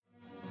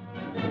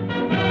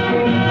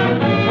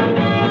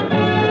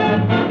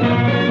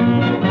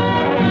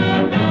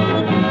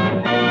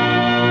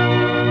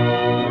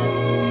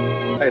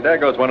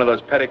Kreger's one of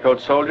those petticoat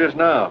soldiers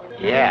now.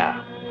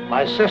 Yeah.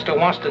 My sister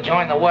wants to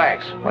join the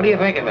WACS. What do you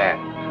think of that?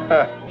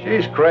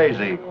 She's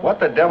crazy.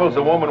 What the devil's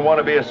a woman want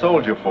to be a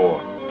soldier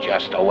for?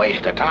 Just a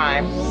waste of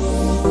time.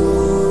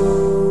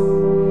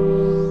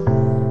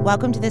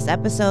 Welcome to this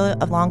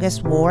episode of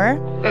Longest War.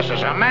 This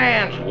is a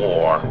man's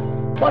war.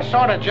 What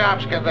sort of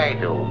jobs can they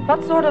do?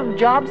 What sort of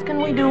jobs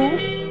can we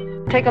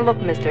do? Take a look,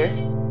 mister.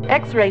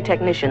 X-ray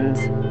technicians,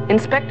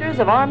 inspectors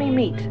of Army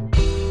meat,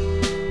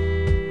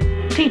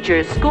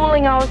 teachers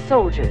schooling our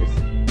soldiers,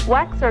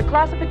 WACS or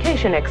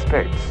classification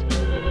experts,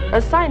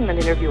 assignment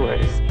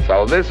interviewers.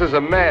 So this is a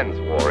man's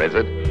war, is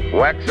it?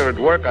 WACS are at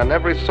work on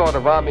every sort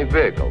of Army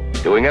vehicle,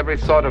 doing every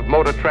sort of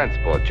motor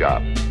transport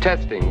job,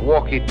 testing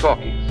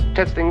walkie-talkies,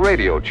 testing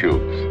radio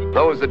tubes.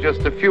 Those are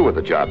just a few of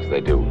the jobs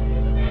they do.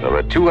 There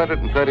are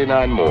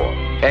 239 more.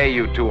 Hey,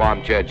 you two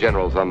armchair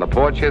generals on the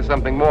porch, here's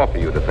something more for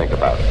you to think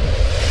about.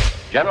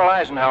 General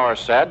Eisenhower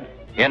said,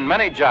 "In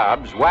many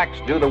jobs,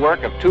 WACS do the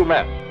work of two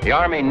men. The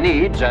Army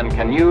needs and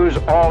can use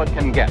all it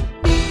can get."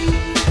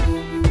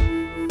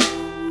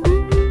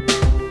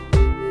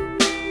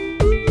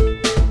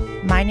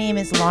 My name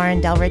is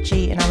Lauren Del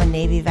Ricci, and I'm a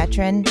Navy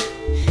veteran.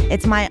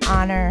 It's my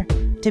honor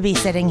to be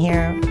sitting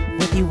here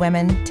with you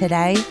women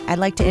today. I'd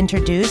like to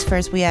introduce,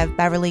 first we have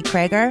Beverly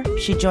Kreger.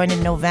 She joined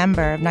in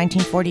November of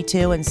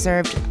 1942 and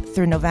served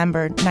through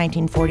November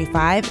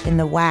 1945 in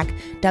the WAC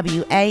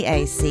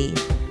WAAC,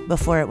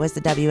 before it was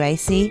the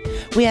WAC.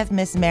 We have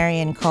Miss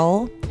Marion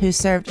Cole, who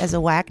served as a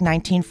WAC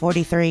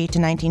 1943 to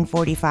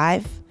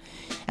 1945.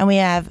 And we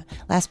have,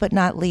 last but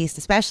not least,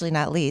 especially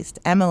not least,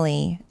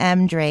 Emily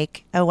M.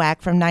 Drake, a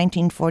WAC from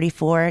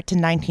 1944 to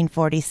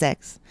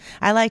 1946.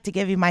 I'd like to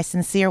give you my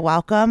sincere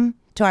welcome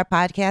to our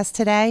podcast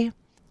today.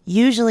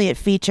 Usually it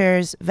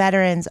features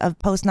veterans of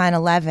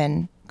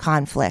post-9/11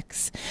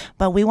 conflicts,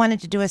 but we wanted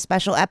to do a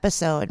special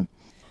episode.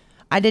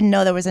 I didn't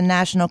know there was a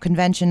national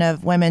convention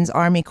of Women's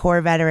Army Corps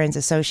Veterans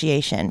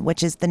Association,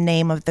 which is the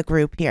name of the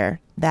group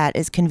here that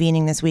is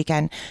convening this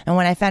weekend. And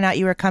when I found out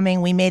you were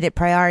coming, we made it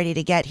priority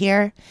to get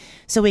here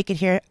so we could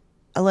hear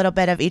a little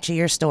bit of each of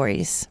your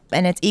stories.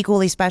 And it's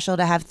equally special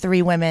to have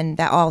three women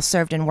that all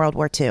served in World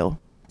War II.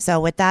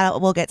 So with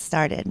that, we'll get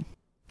started.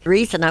 The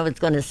reason I was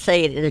going to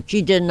say that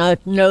you did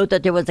not know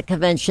that there was a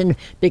convention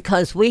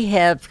because we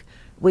have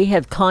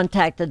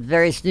contacted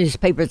various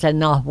newspapers and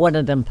not one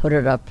of them put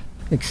it up.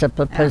 Except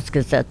the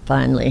Post-Gazette,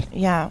 finally.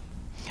 Yeah.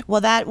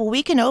 Well,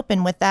 we can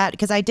open with that,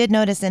 because I did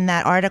notice in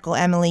that article,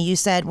 Emily, you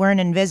said we're an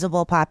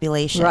invisible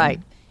population. Right.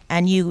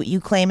 And you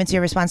claim it's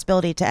your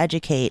responsibility to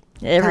educate.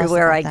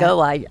 Everywhere I go,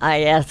 I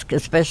ask,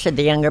 especially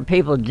the younger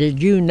people,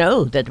 did you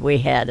know that we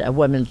had a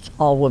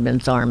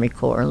all-women's Army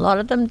Corps? A lot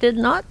of them did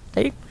not.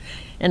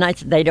 And I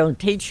said, they don't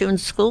teach you in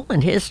school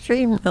in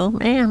history? No,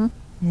 ma'am.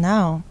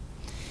 No.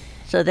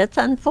 So that's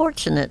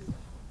unfortunate.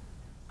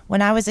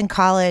 When I was in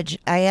college,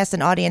 I asked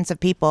an audience of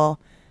people,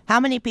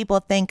 how many people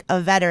think a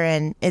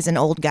veteran is an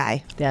old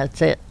guy?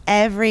 That's it.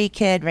 Every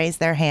kid raised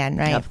their hand,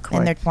 right? Of course.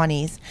 In their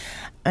 20s.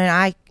 And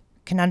I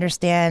can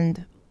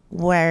understand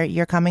where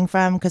you're coming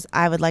from, because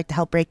I would like to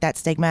help break that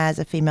stigma as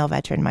a female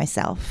veteran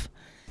myself.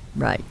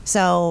 Right.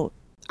 So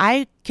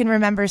I can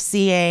remember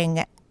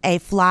seeing a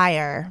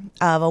flyer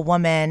of a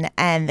woman,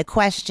 and the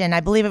question, I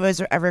believe it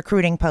was a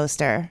recruiting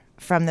poster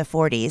from the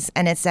 40s,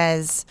 and it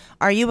says,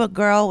 "Are you a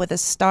girl with a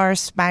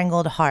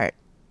star-spangled heart?"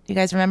 You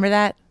guys remember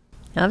that?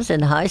 I was in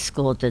high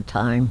school at the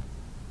time,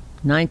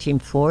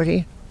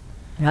 1940.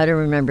 I don't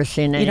remember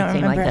seeing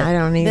anything like that. I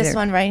don't either. This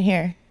one right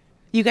here.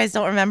 You guys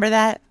don't remember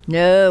that?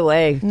 No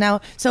way.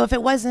 No. So if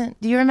it wasn't,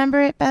 do you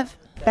remember it, Bev?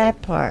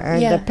 That part,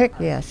 Yeah. the pic,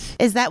 yes.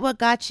 Is that what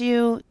got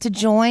you to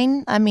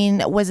join? I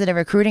mean, was it a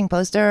recruiting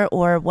poster,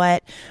 or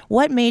what?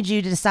 What made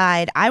you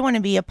decide, I want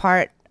to be a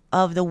part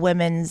of the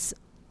Women's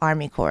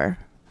Army Corps?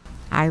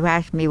 You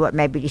asked me what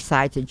made me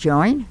decide to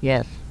join?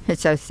 Yes.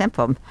 It's so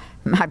simple.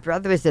 My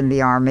brother was in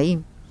the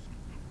Army.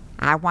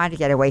 I wanted to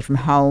get away from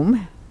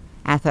home.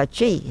 I thought,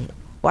 gee,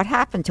 what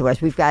happened to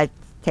us? We've got to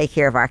take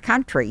care of our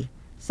country.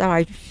 So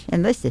I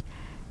enlisted.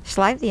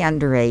 Slightly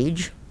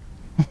underage.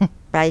 But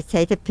I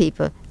say to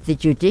people, the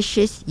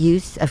judicious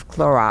use of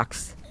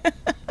Clorox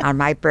on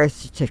my birth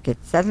certificate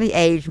suddenly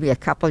aged me a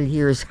couple of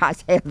years. I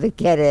was able to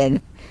get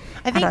in.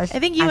 I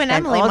think you and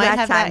Emily might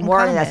have that in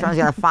worrying common. that someone's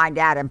going to find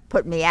out and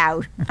put me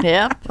out.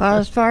 Yeah. Well,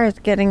 as far as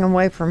getting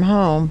away from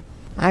home,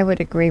 I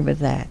would agree with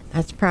that.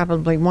 That's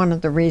probably one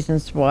of the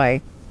reasons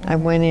why I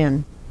went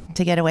in.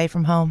 To get away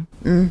from home.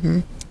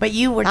 Mm-hmm. But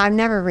you were... I've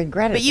never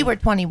regretted it. But you were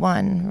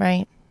 21,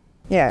 right?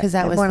 Yeah. 'Ause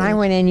that was when I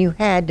went in, you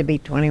had to be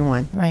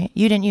 21. Right.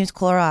 You didn't use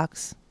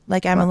Clorox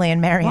like Emily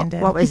and Marion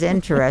did. What was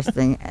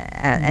interesting,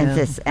 and I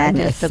just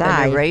took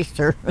an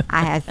eraser.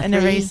 I had An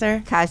three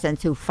eraser?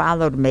 cousins who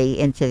followed me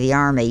into the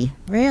Army.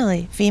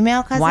 Really?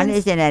 Female cousins? One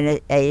is in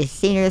a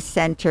senior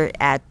center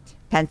at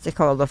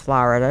Pensacola,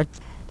 Florida.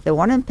 The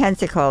one in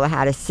Pensacola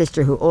had a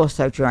sister who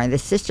also joined. The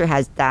sister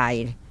has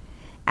died.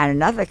 And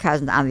another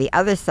cousin on the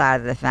other side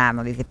of the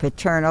family, the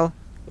paternal,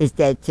 is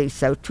dead too.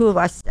 So two of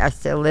us are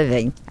still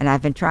living. And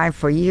I've been trying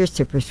for years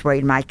to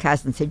persuade my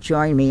cousin to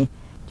join me.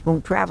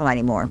 Won't travel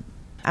anymore.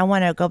 I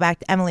want to go back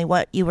to Emily,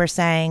 what you were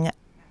saying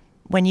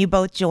when you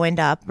both joined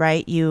up,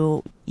 right?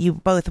 You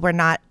both were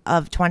not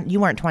of 20, you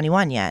weren't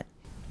 21 yet.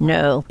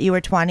 No. You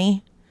were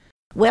 20?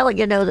 Well,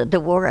 the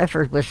war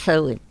effort was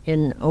so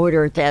in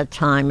order at that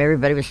time.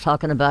 Everybody was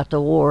talking about the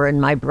war, and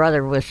my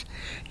brother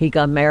he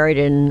got married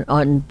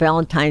on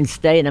Valentine's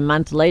Day, and a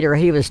month later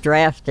he was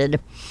drafted.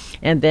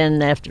 And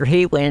then after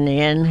he went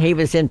in, he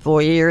was in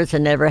 4 years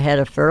and never had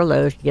a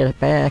furlough to get it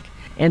back.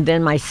 And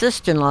then my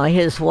sister-in-law,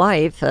 his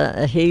wife,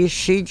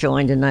 she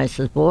joined, and I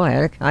said,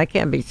 boy, I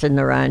can't be sitting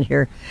around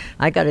here.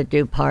 I got to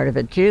do part of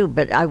it too.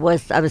 But I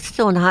was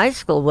still in high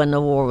school when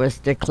the war was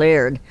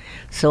declared,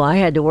 so I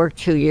had to work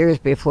 2 years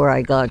before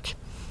I got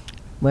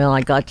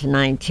to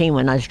 19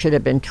 when I should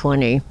have been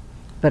 20.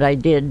 But I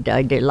did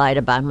lied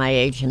about my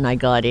age, and I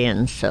got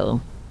in.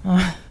 So,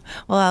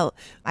 well,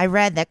 I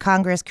read that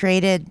Congress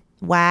created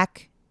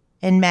WAC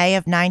in May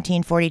of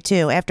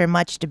 1942 after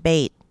much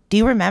debate. Do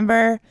you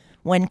remember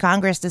when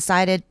Congress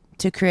decided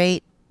to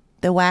create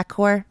the WAC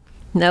Corps?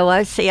 No, I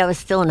was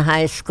still in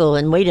high school,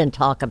 and we didn't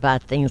talk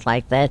about things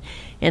like that.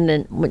 And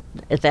then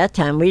at that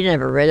time, we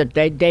never read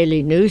a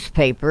daily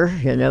newspaper.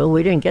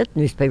 We didn't get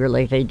newspaper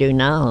like they do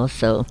now.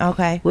 So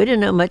okay, we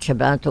didn't know much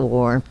about the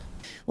war.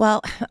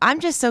 Well,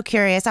 I'm just so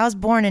curious. I was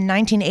born in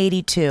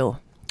 1982.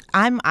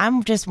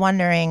 I'm just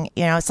wondering.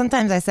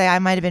 Sometimes I say I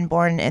might have been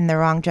born in the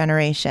wrong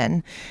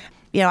generation.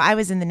 I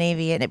was in the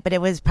Navy, but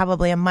it was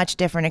probably a much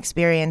different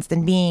experience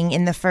than being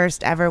in the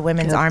first ever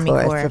Women's Army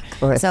Corps. Of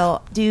course.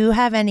 So do you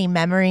have any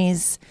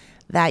memories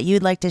that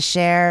you'd like to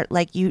share?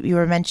 Like you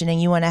were mentioning,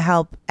 you want to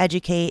help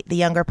educate the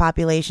younger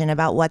population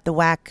about what the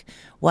WAC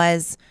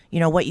was,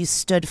 what you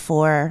stood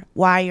for,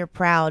 why you're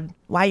proud,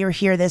 why you're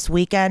here this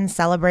weekend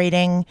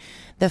celebrating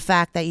the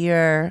fact that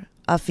you're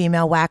a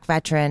female WAC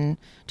veteran.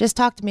 Just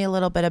talk to me a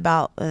little bit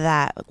about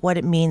that, what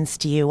it means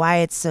to you, why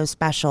it's so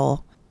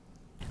special.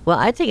 Well,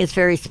 I think it's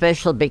very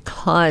special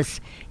because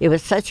it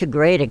was such a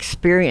great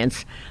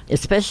experience,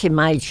 especially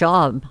my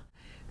job.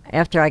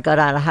 After I got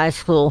out of high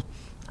school,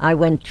 I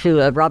went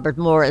to Robert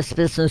Morris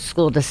Business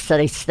School to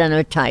study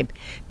stenotype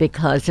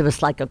because it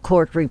was like a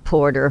court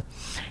reporter.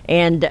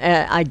 And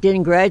I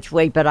didn't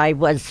graduate, but I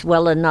was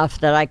well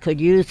enough that I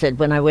could use it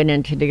when I went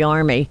into the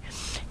Army.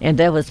 And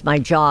that was my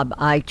job.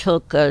 I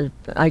took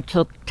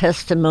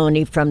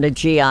testimony from the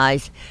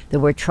GIs that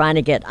were trying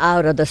to get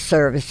out of the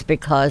service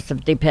because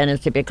of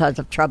dependency, because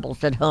of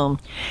troubles at home.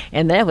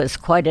 And that was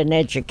quite an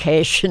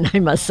education, I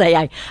must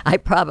say. I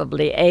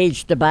probably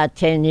aged about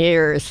 10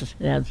 years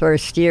that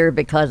first year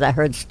because I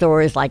heard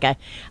stories like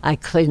I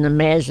couldn't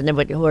imagine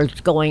what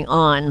was going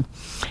on.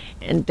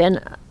 And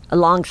then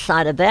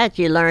alongside of that,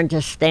 you learn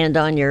to stand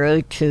on your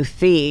own 2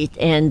 feet,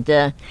 and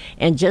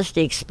just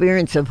the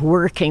experience of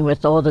working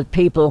with all the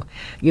people,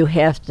 you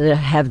have to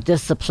have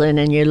discipline,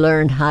 and you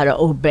learn how to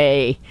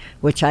obey,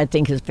 which I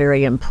think is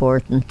very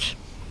important.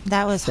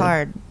 That was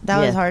hard. That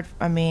was hard.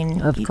 I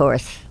mean, of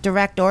course, a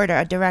direct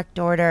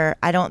order.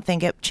 I don't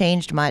think it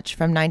changed much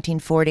from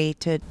 1940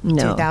 to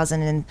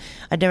 2000. And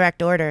a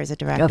direct order is a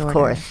direct order. Of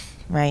course.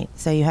 Right.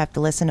 So you have to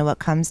listen to what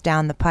comes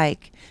down the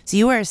pike. So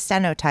you were a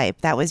stenotype.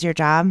 That was your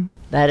job?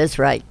 That is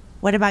right.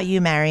 What about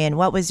you, Marion?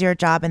 What was your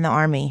job in the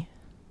Army?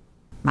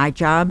 My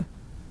job?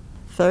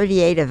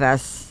 38 of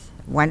us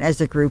went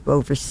as a group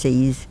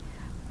overseas.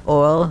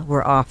 All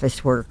were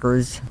office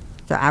workers.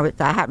 So I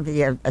happened to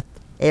be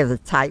able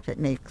to type at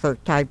me,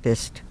 clerk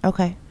typist.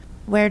 Okay.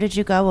 Where did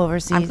you go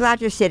overseas? I'm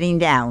glad you're sitting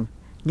down.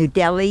 New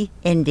Delhi,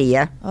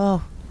 India.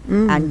 Oh.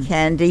 And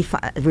Kandy,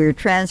 we were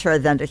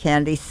transferred then to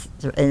Kandy,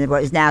 and it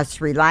was now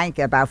Sri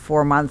Lanka about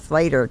 4 months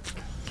later.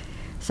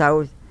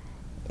 So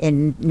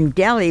in New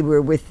Delhi, we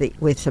were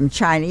with some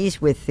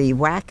Chinese, with the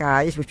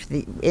WACIs, which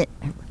the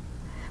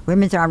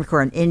Women's Army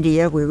Corps in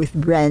India. We were with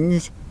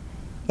Wrens.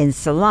 In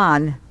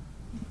Ceylon,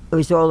 it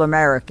was all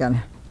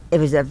American. It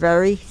was a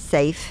very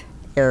safe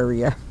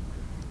area.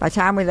 By the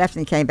time we left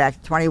and came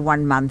back,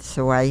 21 months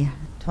away.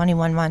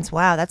 21 months.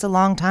 Wow, that's a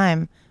long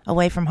time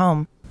away from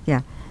home.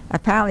 Yeah.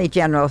 Apparently,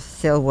 General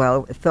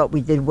Stilwell thought we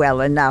did well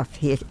enough.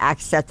 He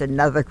accepted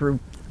another group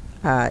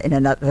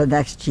the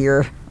next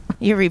year.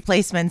 Your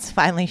replacements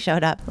finally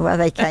showed up. Well,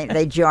 they came.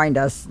 They joined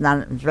us.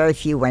 Very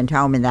few went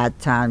home in that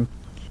time.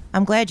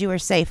 I'm glad you were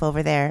safe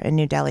over there in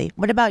New Delhi.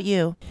 What about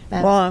you,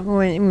 Beth? Well,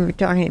 when we were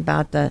talking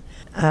about the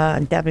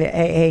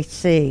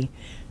WACS,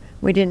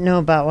 we didn't know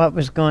about what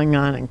was going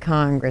on in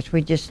Congress.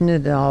 We just knew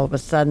that all of a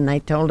sudden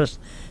they told us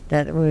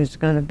that it was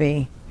going to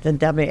be the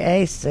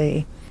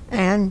WAC,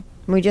 and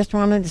we just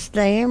wanted to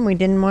stay in. We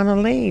didn't want to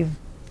leave.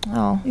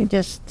 Oh. We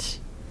just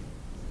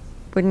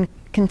wouldn't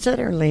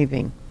consider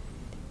leaving.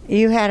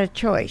 You had a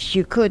choice.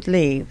 You could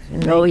leave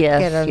and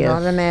get an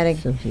automatic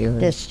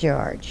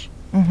discharge.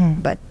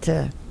 Mm-hmm. But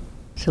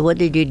so what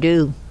did you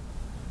do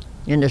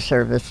in the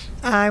service?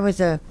 I was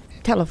a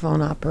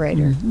telephone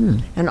operator,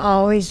 and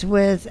always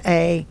with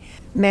a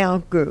male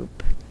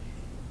group.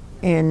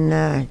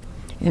 In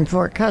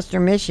Fort Custer,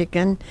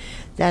 Michigan,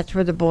 that's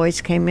where the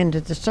boys came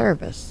into the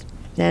service.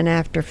 Then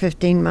after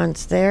 15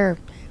 months there,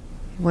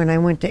 when I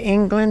went to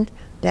England,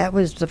 That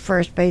was the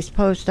first base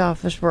post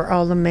office where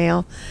all the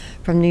mail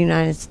from the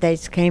United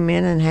States came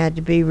in and had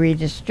to be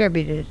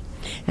redistributed.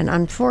 And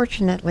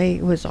unfortunately,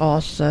 it was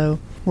also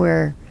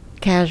where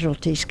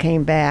casualties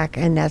came back,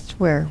 and that's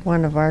where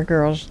one of our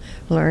girls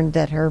learned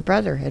that her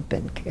brother had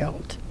been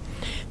killed.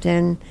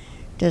 Then,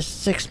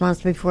 just 6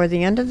 months before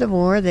the end of the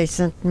war, they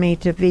sent me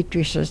to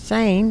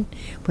Ep36,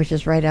 which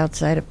is right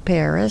outside of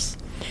Paris.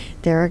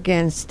 There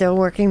again, still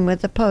working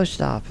with the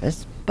post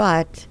office,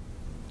 but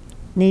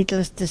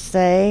needless to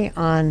say,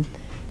 on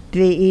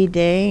VE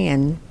Day,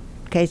 and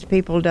in case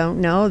people don't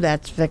know,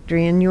 that's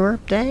Victory in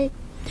Europe Day,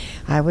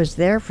 I was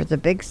there for the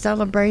big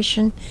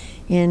celebration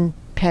in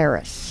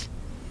Paris.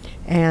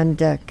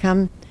 And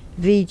come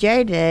VJ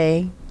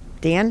Day,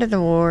 the end of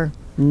the war,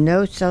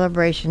 no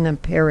celebration in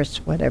Paris,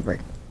 whatever.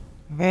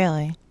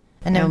 Really?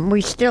 And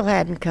we still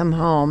hadn't come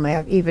home,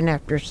 even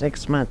after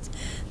 6 months.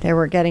 They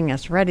were getting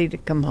us ready to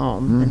come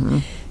home. Mm-hmm.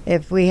 And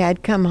if we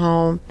had come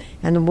home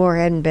and the war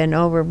hadn't been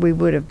over, we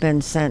would have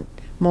been sent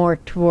more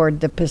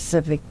toward the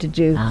Pacific to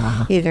do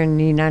either in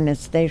the United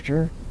States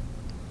or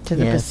to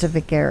the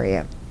Pacific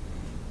area.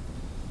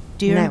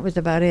 And that was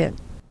about it.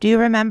 Do you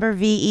remember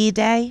VE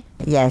Day?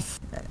 Yes.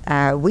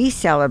 We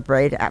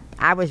celebrate.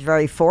 I was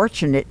very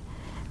fortunate.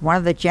 One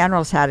of the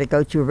generals had to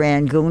go to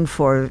Rangoon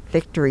for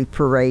Victory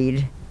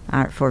Parade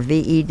for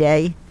VE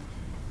Day.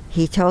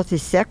 He told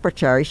his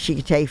secretary she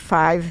could take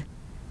 5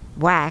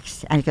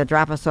 WACS and he could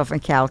drop us off in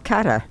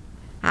Calcutta.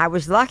 I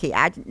was lucky.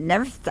 I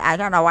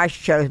don't know why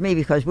she chose me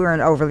because we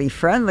weren't overly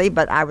friendly,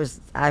 but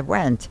I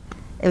went.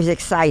 It was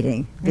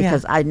exciting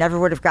because I never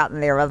would have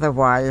gotten there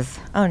otherwise.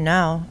 Oh,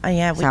 no. We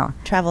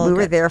traveled. We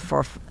were there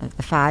for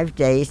 5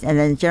 days, and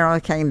then the general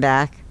came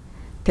back,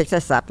 picked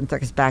us up, and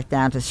took us back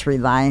down to Sri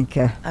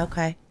Lanka.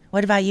 Okay.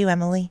 What about you,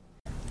 Emily?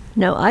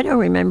 No, I don't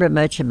remember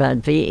much about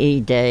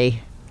VE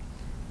Day.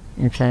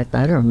 In fact,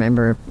 I don't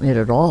remember it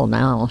at all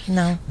now.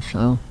 No.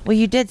 So. Well,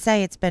 you did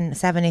say it's been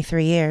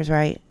 73 years,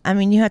 right? I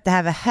mean, you have to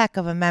have a heck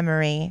of a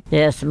memory.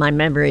 Yes, my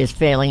memory is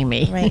failing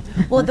me. Right.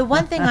 Well, the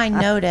one thing I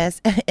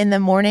notice in the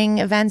morning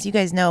events, you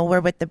guys know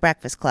we're with the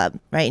Breakfast Club,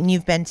 right? And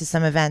you've been to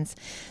some events.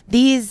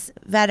 These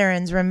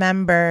veterans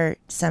remember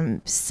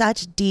some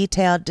such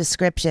detailed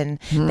description.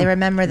 They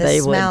remember the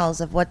smells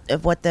of what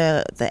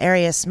the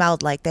area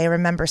smelled like. They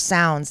remember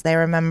sounds. They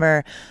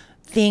remember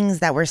things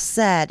that were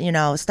said,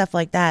 stuff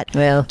like that.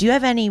 Well, do you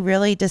have any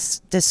really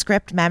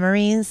descript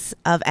memories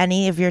of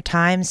any of your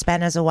time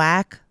spent as a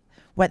WAC?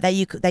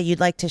 That you'd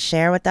like to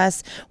share with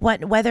us?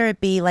 Whether it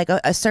be like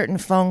a certain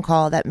phone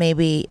call that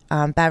maybe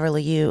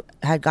Beverly you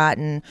had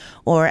gotten,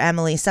 or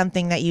Emily,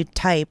 something that you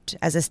typed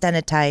as a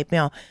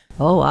stenotype,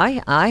 Oh,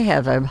 I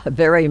have a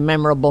very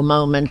memorable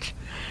moment.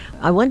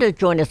 I wanted to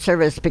join a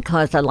service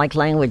because I like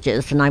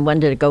languages and I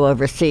wanted to go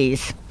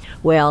overseas.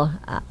 Well,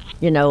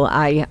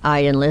 I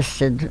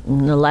enlisted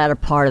in the latter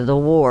part of the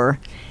war,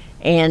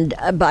 and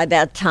by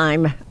that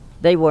time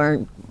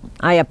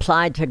I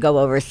applied to go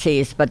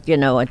overseas, but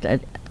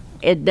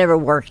it never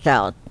worked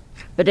out.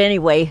 But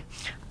anyway,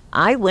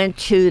 I went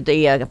to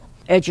the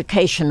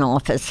education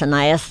office and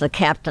I asked the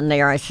captain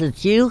there, I said,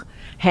 do you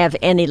have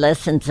any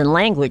lessons in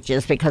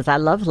languages? Because I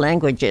love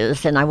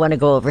languages and I want to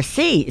go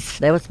overseas.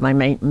 That was my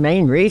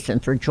main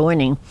reason for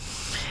joining.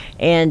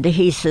 And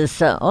he says,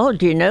 do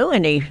you know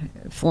any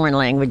foreign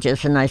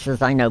languages? And I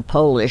says, I know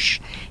Polish.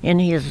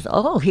 And he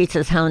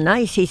says, how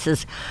nice. He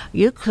says,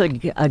 you could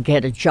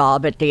get a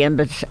job at the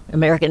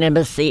American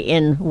Embassy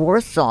in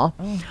Warsaw,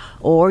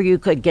 or you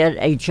could get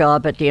a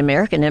job at the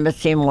American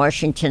Embassy in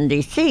Washington,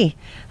 D.C.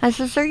 I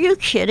says, are you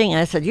kidding?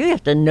 I said, you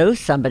have to know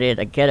somebody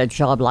to get a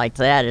job like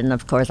that. And,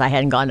 of course, I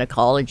hadn't gone to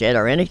college yet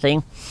or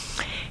anything.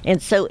 And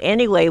so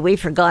anyway, we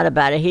forgot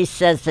about it. He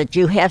says that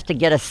you have to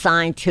get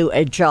assigned to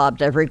a job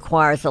that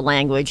requires a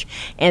language,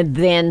 and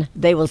then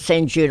they will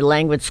send you to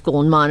language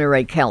school in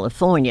Monterey,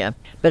 California.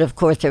 But of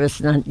course, there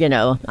was none,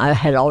 I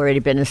had already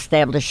been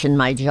established in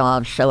my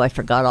job, so I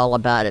forgot all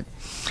about it.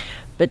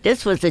 But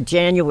this was a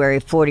January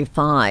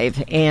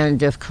 45,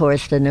 and of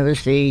course, then there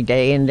was the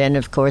day, and then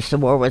of course the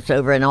war was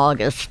over in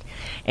August.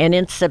 And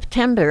in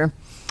September,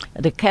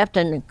 the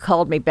captain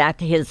called me back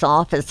to his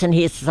office, and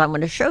he says, I'm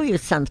going to show you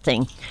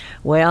something.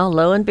 Well,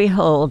 lo and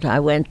behold, I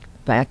went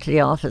back to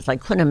the office. I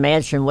couldn't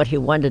imagine what he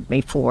wanted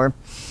me for.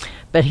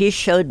 But he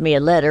showed me a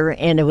letter,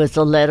 and it was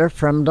a letter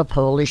from the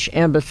Polish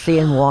embassy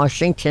in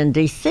Washington,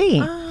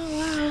 D.C.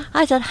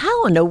 I said,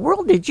 how in the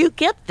world did you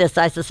get this?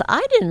 I says,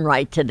 I didn't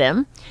write to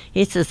them.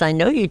 He says, I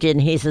know you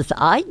didn't. He says,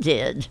 I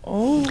did.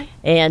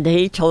 And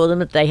he told them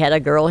that they had a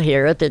girl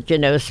here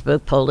that,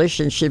 spoke Polish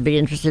and should be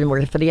interested in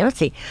working for the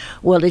embassy.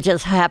 Well, it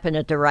just happened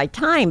at the right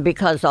time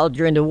because all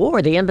during the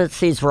war, the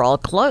embassies were all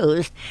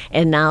closed.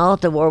 And now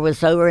the war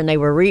was over and they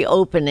were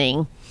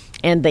reopening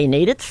and they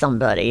needed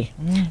somebody.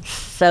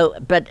 So,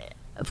 but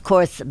of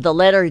course, the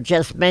letter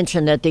just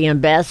mentioned that the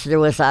ambassador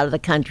was out of the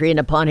country and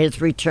upon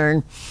his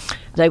return,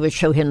 they would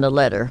show him the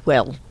letter.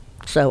 Well,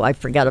 so I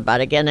forgot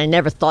about it again. I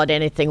never thought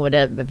anything would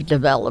ever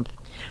develop.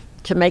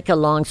 To make a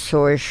long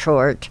story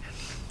short,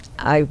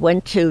 I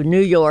went to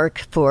New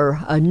York for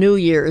New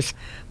Year's.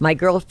 My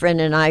girlfriend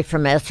and I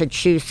from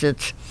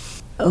Massachusetts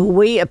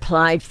We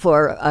applied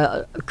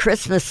for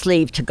Christmas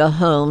leave to go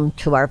home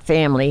to our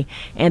family,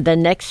 and the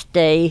next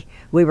day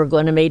we were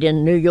going to meet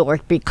in New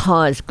York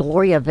because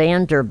Gloria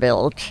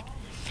Vanderbilt,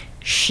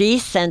 she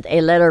sent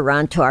a letter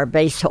around to our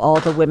base to all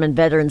the women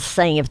veterans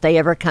saying if they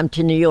ever come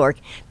to New York,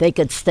 they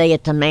could stay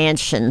at the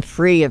mansion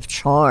free of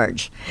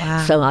charge.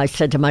 Wow. So I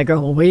said to my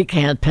girl, well, we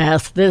can't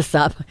pass this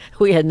up.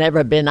 We had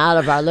never been out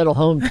of our little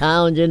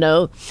hometown, you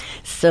know.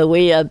 So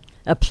we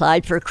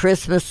applied for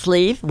Christmas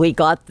leave. We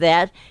got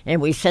that,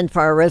 and we sent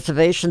for our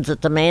reservations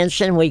at the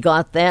mansion. We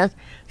got that.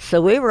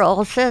 So we were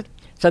all set.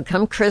 So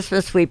come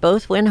Christmas, we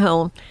both went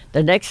home.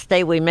 The next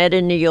day we met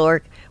in New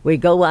York. We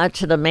go out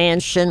to the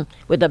mansion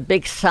with a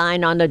big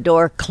sign on the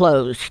door,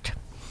 closed.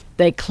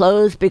 They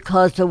closed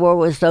because the war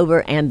was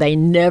over, and they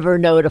never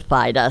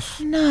notified us.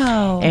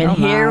 No. And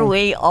here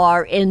we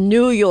are in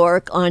New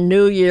York on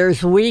New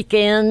Year's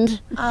weekend,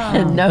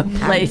 and no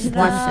place to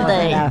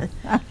stay.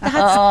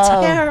 That's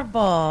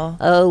terrible.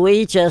 Oh,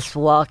 we just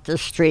walked the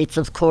streets.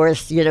 Of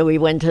course, you know, we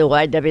went to the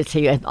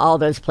WWII and all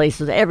those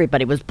places.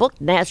 Everybody was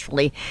booked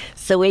naturally.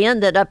 So we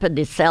ended up in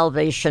the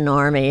Salvation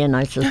Army, and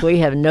I said, we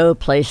have no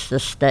place to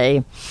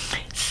stay.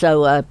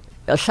 So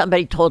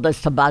somebody told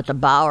us about the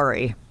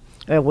Bowery.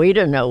 We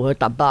didn't know what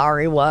the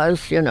Bowery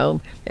was, you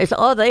know. They said,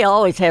 oh, they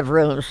always have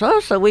rooms.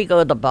 So we go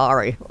to the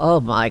Bowery.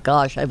 Oh, my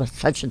gosh, it was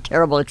such a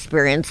terrible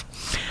experience.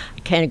 I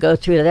can't go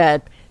through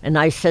that. And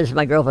I said to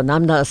my girlfriend,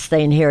 I'm not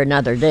staying here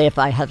another day if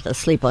I have to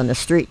sleep on the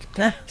street.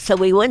 So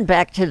we went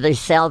back to the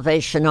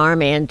Salvation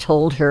Army and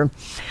told her,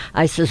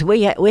 I says,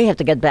 we have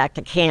to get back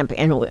to camp,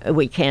 and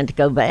we can't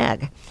go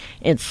back.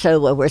 And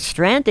so we're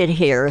stranded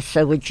here,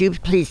 so would you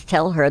please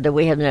tell her that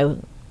we have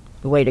no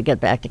way to get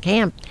back to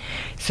camp?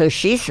 So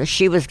she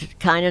was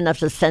kind enough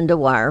to send a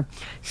wire.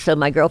 So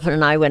my girlfriend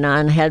and I went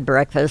on, had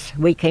breakfast.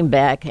 We came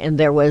back, and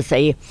there was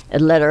a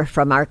letter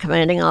from our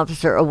commanding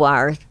officer, a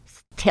wire,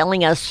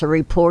 telling us to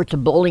report to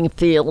Bowling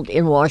Field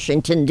in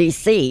Washington,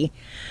 D.C.,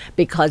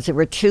 because there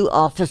were 2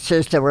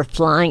 officers that were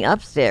flying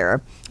up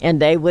there,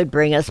 and they would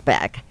bring us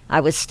back. I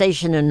was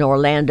stationed in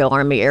Orlando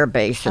Army Air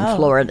Base in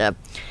Florida.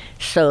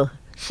 So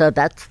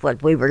that's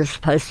what we were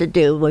supposed to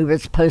do. We were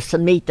supposed to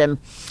meet them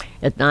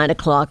at 9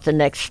 o'clock the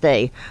next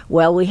day.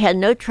 Well, we had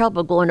no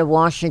trouble going to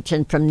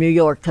Washington from New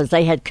York because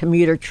they had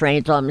commuter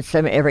trains on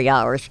every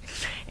hours,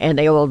 and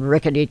the old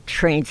rickety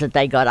trains that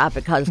they got out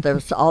because they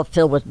was all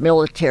filled with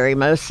military,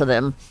 most of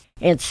them.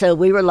 And so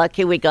we were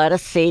lucky we got a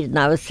seat, and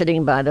I was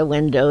sitting by the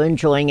window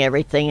enjoying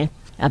everything.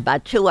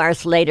 About 2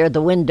 hours later,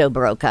 the window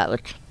broke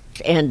out,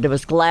 and there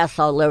was glass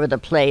all over the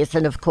place,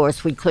 and of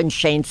course we couldn't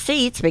change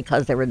seats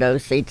because there were no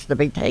seats to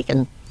be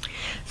taken.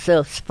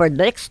 So for the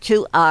next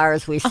 2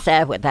 hours we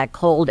sat with that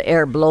cold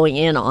air blowing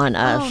in on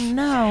us. Oh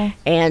no.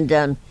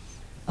 And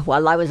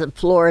while I was in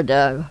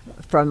Florida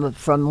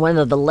from one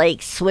of the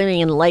lakes, swimming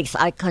in lakes,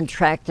 I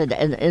contracted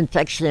an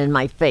infection in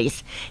my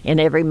face, and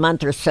every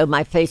month or so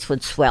my face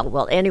would swell.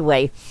 Well,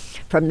 anyway,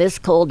 from this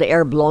cold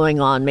air blowing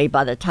on me,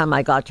 by the time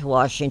I got to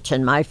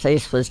Washington, my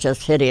face was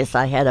just hideous.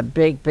 I had a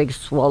big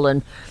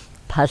swollen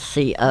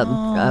pussy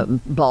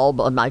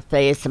bulb on my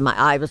face, and my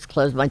eye was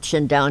closed, my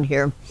chin down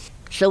here.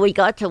 So we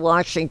got to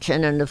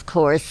Washington, and of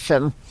course,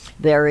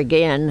 there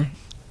again,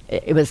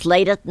 it was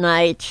late at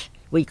night.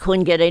 We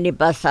couldn't get any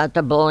bus out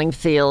to Bowling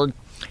Field.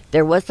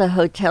 There was a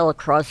hotel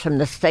across from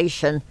the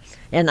station,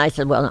 and I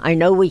said, well, I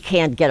know we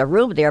can't get a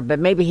room there, but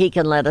maybe he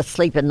can let us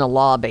sleep in the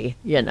lobby,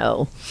 you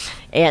know,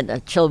 and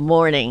until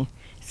morning.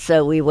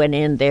 So we went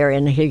in there,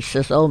 and he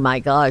says, oh, my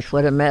gosh,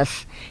 what a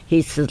mess.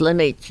 He says, let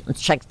me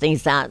check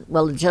things out.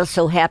 Well, it just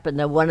so happened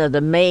that one of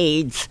the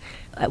maids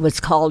was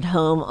called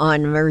home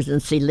on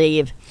emergency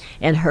leave,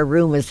 and her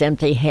room was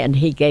empty, and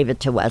he gave it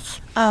to us.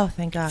 Oh,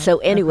 thank God. So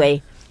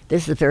anyway,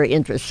 this is very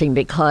interesting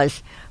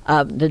because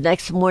the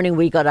next morning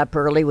we got up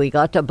early. We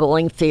got to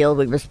Bowling Field.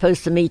 We were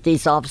supposed to meet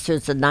these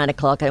officers at 9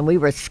 o'clock, and we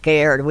were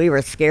scared. We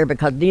were scared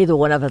because neither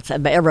one of us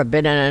had ever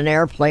been in an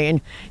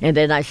airplane. And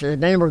then I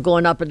said, then we're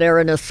going up there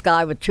in the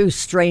sky with 2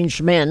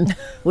 strange men.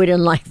 We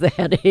didn't like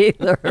that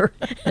either.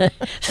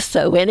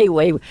 So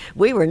anyway,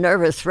 we were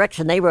nervous wrecks,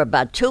 and they were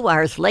about 2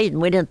 hours late,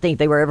 and we didn't think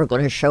they were ever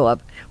going to show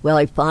up. Well,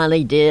 they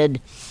finally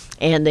did.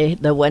 And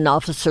the one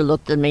officer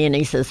looked at me, and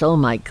he says, oh,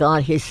 my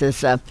God. He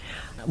says,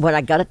 what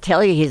I got to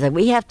tell you, he said,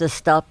 we have to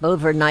stop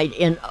overnight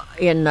in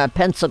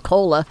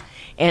Pensacola,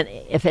 and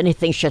if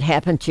anything should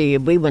happen to you,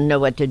 we wouldn't know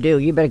what to do.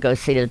 You better go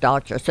see the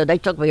doctor. So they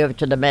took me over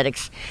to the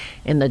medics,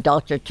 and the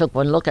doctor took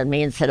one look at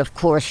me and said, of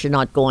course you're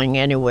not going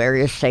anywhere.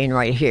 You're staying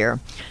right here.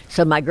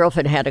 So my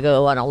girlfriend had to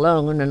go on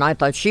alone, and I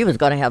thought she was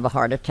going to have a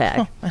heart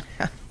attack.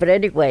 But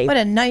anyway. What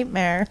a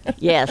nightmare.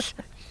 Yes.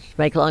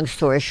 Make a long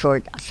story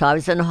short, so I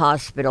was in the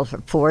hospital for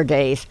 4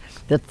 days.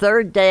 The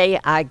 3rd day,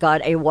 I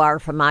got a wire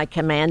from my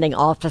commanding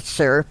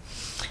officer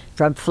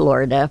from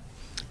Florida,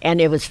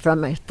 and it was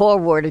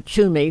forwarded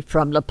to me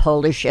from the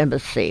Polish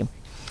embassy.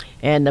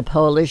 And the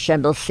Polish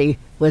embassy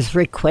was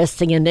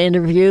requesting an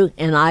interview,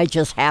 and I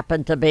just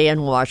happened to be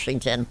in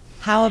Washington.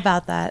 How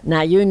about that?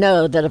 Now, you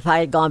know that if I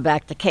had gone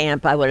back to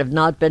camp, I would have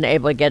not been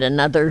able to get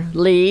another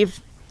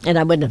leave, and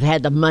I wouldn't have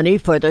had the money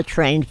for the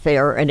train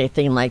fare or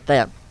anything like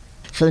that.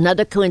 So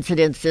another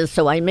coincidence is,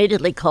 so I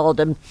immediately called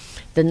him.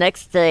 The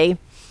next day,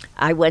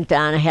 I went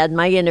down, I had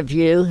my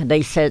interview.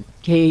 They said,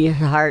 he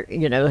said,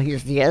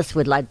 yes,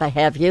 we'd like to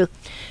have you,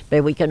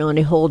 but we can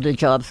only hold the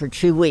job for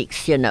 2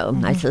 weeks,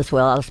 I says,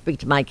 well, I'll speak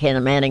to my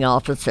commanding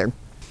officer.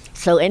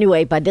 So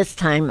anyway, by this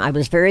time, I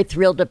was very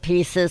thrilled to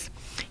pieces,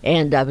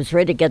 and I was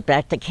ready to get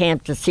back to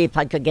camp to see if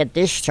I could get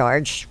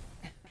discharged.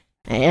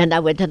 And I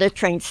went to the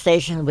train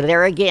station.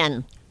 There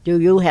again,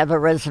 do you have a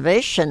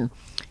reservation?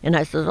 And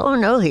I says, oh,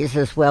 no. He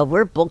says, well,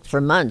 we're booked for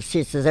months.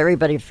 He says,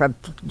 everybody from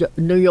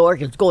New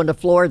York is going to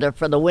Florida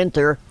for the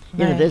winter.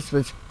 Right.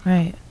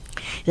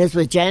 This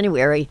was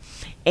January.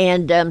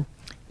 And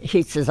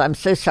he says, I'm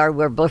so sorry,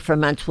 we're booked for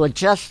months. Well,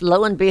 just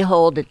lo and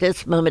behold, at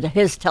this moment,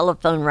 his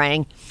telephone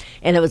rang,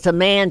 and it was a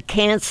man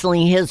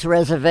canceling his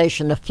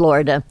reservation to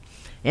Florida,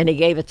 and he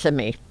gave it to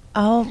me.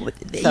 Oh,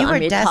 so, you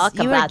were talk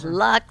about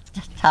luck.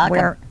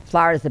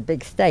 Florida's a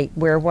big state.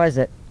 Where was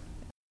it?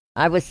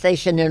 I was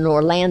stationed in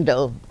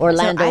Orlando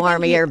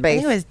Army Air Base.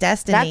 I think it was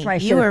destiny. That's why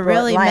you were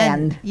really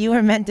meant. You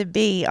were meant to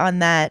be on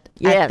that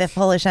at the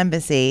Polish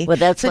embassy. Well,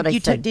 that's what I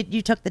said.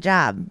 You took the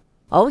job?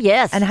 Oh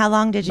yes. And how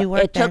long did you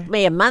work there? It took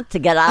me a month to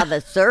get out of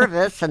the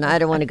service, and I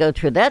don't want to go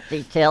through that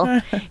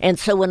detail. And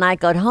so when I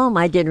got home,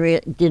 I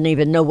didn't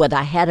even know whether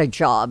I had a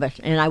job,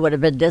 and I would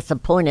have been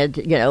disappointed,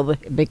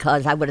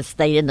 because I would have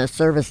stayed in the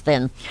service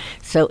then.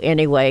 So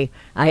anyway,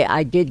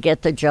 I did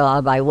get the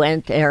job. I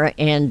went there,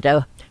 and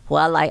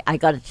I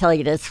got to tell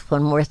you this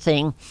one more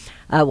thing.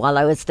 While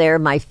I was there,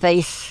 my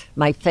face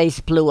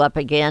blew up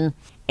again.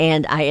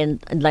 And I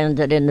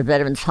landed in the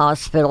Veterans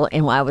Hospital,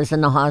 and while I was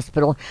in the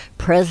hospital,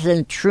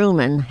 President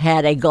Truman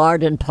had a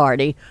garden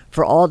party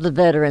for all the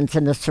veterans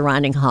in the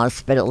surrounding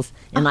hospitals,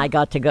 and I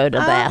got to go to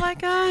that. Oh, my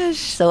gosh.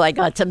 So I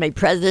got to meet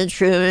President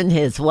Truman,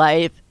 his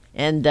wife,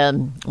 and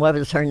what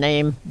was her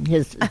name?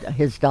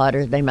 His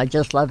daughter's name, I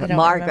just love it,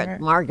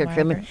 Margaret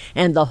Truman,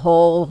 and the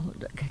whole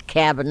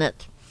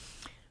cabinet.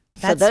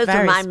 That's so those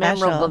are my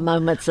special. memorable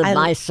moments of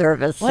my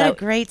service. What a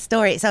great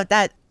story. So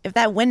if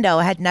that window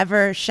had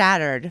never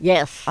shattered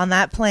on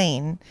that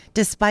plane,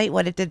 despite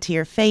what it did to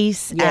your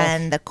face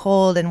and the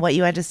cold and what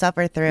you had to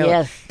suffer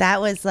through, that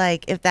was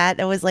like, it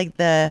was like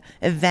the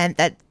event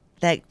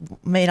that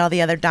made all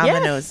the other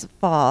dominoes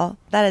fall.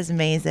 That is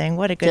amazing.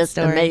 What a good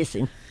story. Just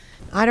amazing.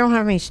 I don't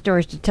have any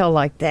stories to tell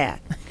like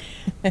that.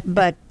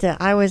 But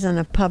I was in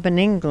a pub in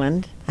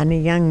England, and a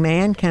young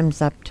man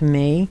comes up to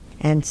me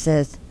and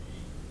says,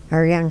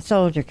 our young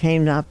soldier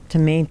came up to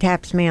me,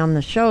 taps me on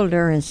the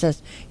shoulder, and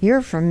says,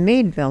 "You're from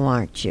Meadville,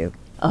 aren't you?"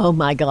 Oh,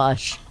 my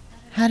gosh.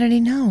 How did he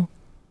know?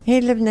 He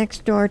lived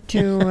next door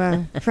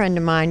to a friend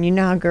of mine. You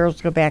know how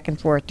girls go back and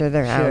forth to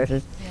their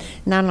houses.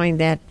 Not only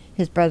that,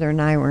 his brother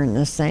and I were in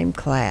the same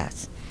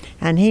class.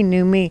 And he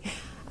knew me.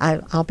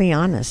 I'll be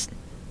honest,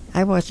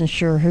 I wasn't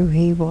sure who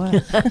he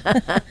was.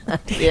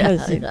 Like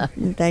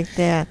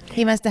that.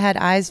 He must have had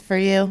eyes for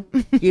you.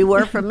 You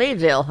were from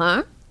Meadville,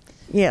 huh?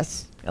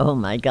 Yes. Oh,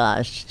 my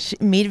gosh.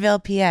 Meadville,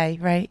 PA,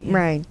 right? Yeah.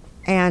 Right.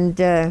 And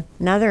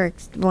another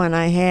one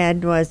I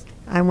had was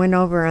I went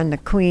over on the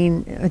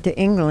Queen, to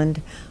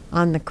England,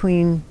 on the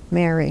Queen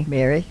Mary.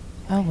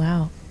 Oh,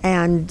 wow.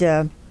 And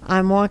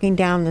I'm walking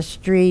down the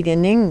street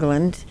in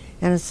England,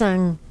 and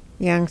a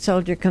young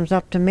soldier comes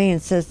up to me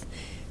and says,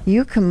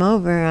 you came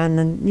over on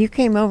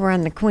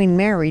the Queen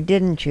Mary,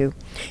 didn't you?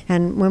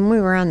 And when we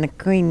were on the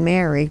Queen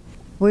Mary,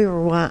 we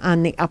were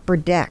on the upper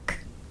deck,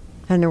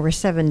 and there were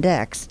 7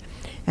 decks.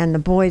 And the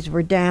boys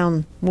were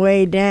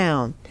way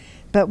down.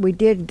 But we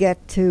did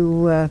get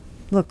to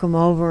look them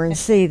over and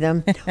see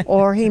them.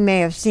 Or he may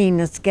have seen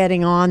us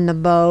getting on the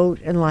boat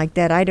and like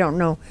that. I don't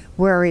know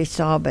where he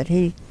saw, but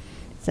he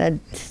said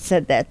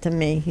that to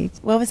me.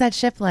 What was that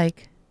ship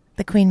like,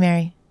 the Queen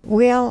Mary?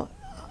 Well,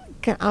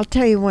 I'll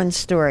tell you one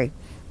story.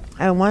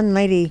 One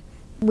lady,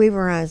 we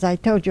were, as I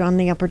told you, on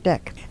the upper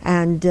deck.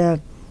 And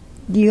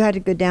you had to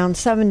go down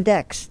 7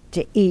 decks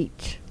to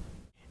eat.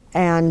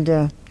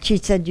 And she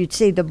said you'd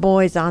see the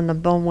boys on the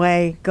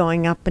way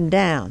going up and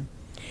down.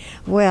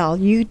 Well,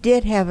 you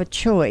did have a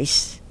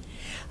choice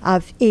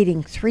of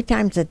eating 3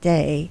 times a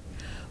day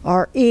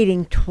or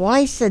eating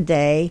twice a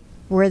day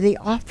where the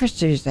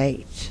officers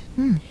ate.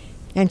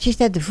 And she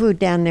said the food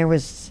down there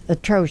was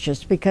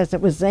atrocious because it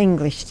was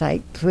English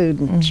type food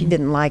and she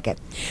didn't like it.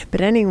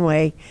 But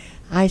anyway,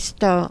 I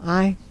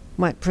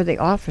went for the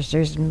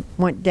officers and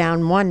went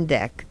down 1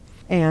 deck.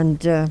 And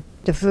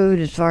the food,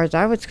 as far as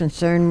I was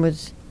concerned,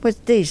 was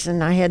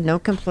decent. I had no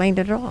complaint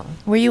at all.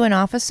 Were you an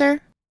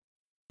officer?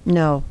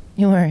 No.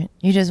 You weren't.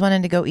 You just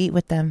wanted to go eat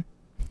with them.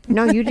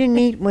 No, you didn't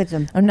eat with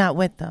them. Oh, not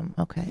with them.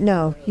 Okay.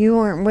 No, you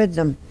weren't with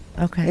them.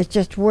 Okay. It's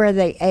just where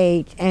they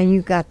ate, and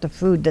you got the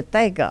food that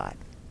they got.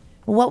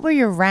 What were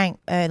your rank?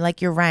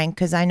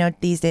 Because I know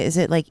these days, is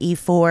it like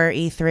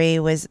E4,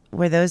 E3?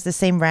 Were those the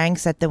same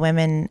ranks that the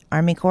women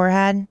Army Corps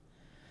had?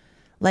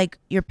 Like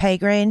your pay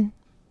grade?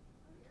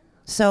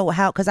 So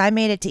because I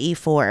made it to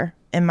E4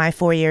 in my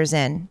 4 years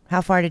in.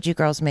 How far did you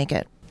girls make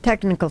it?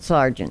 Technical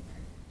sergeant.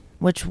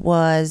 Which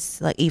was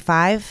like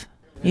E5?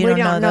 You we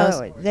don't know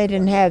those? They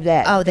didn't have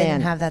that. Oh, they then.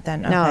 didn't have that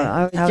then. No,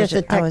 Okay. I was just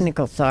a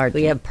technical sergeant.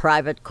 We have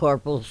private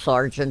corporal,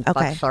 sergeant,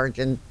 Okay. buck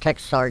sergeant, tech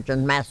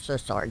sergeant, master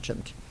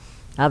sergeant.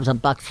 I was a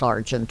buck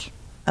sergeant.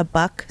 A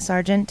buck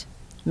sergeant?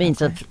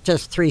 Means it's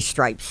just 3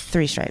 stripes.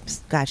 3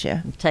 stripes.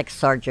 Gotcha. Tech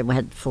sergeant, we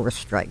had 4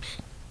 stripes.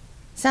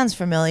 Sounds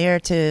familiar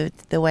to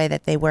the way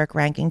that they work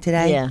ranking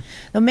today. Yeah.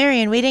 Well,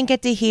 Marion, we didn't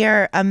get to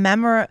hear a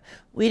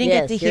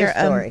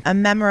story. a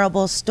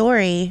memorable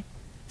story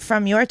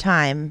from your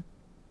time.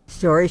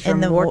 Stories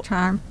from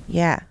wartime?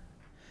 Yeah.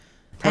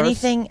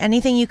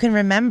 Anything you can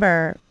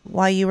remember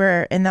while you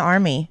were in the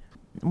Army?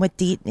 What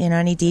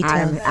any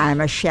details?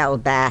 I'm a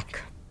shellback.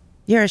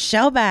 You're a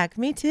shellback.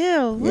 Me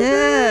too.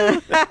 Yeah.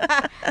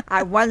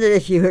 I wondered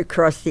if you had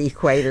crossed the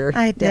equator.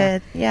 I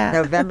did. Yeah.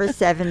 November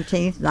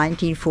 17th,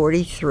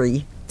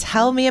 1943.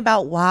 Tell me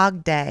about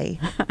WAG Day.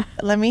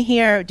 Let me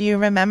hear. Do you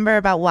remember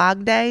about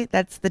WAG Day?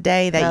 That's the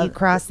day that you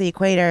crossed the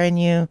equator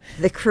and you...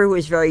 The crew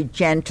was very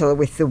gentle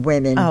with the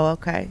women. Oh,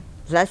 okay.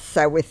 Less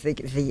so with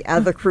the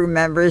other crew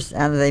members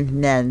and the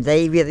men.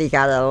 They really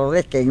got a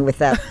licking with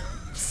that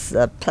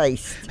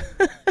paste.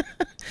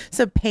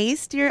 So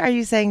paste? Are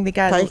you saying they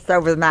got... Paste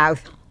over the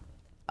mouth.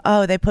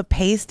 Oh, they put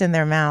paste in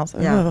their mouth.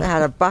 Yeah, they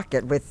had a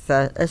bucket with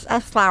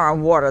a flour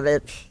and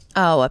water.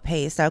 Oh, a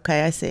paste.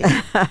 Okay, I see.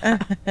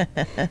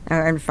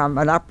 And from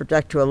an upper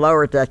deck to a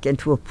lower deck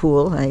into a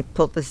pool, and they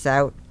pulled this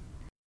out.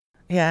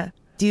 Yeah.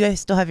 Do you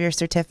still have your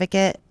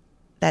certificate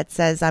that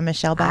says I'm a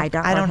shellback?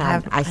 I don't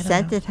have. I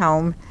sent it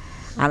home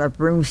on a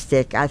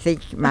broomstick. I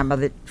think my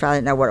mother probably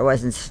didn't know what it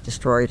was and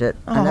destroyed it.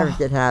 I never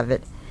did have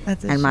it.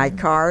 That's a and my shame.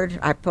 card,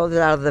 I pulled it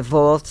out of the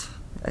vault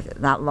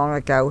not long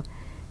ago.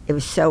 It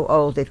was so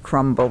old it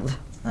crumbled.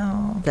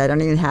 Oh. I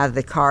don't even have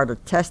the card to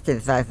test the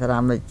fact that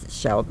I'm a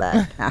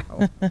shellback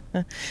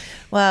now.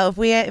 Well,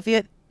 if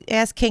you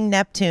ask King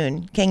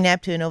Neptune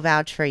will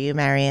vouch for you,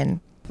 Marion.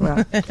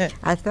 Well,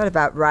 I thought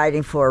about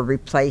writing for a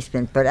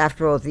replacement, but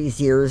after all these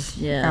years,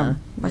 Yeah.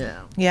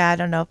 Yeah, I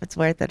don't know if it's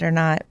worth it or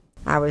not.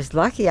 I was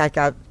lucky. I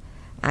got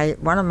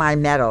one of my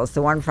medals,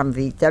 the one from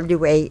the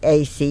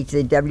WACS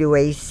to the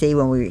WAC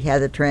when we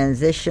had the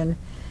transition.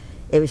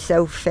 It was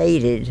so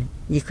faded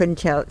you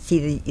couldn't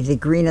see the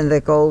green and the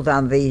gold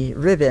on the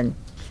ribbon.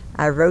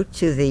 I wrote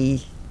to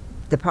the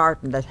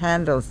department that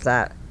handles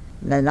that,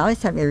 and they not only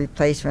sent me a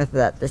replacement for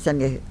that, they sent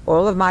me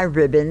all of my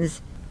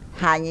ribbons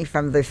hanging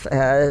from the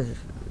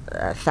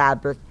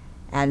fabric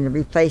and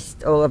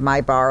replaced all of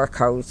my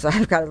barcodes. So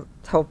I've got a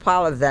whole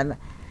pile of them.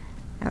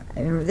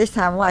 And this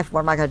time in life,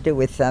 what am I going to do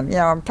with them?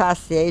 I'm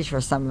past the age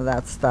for some of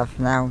that stuff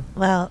now.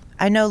 Well,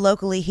 I know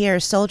locally here,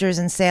 Soldiers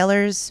and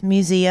Sailors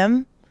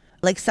Museum,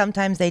 like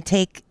sometimes they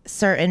take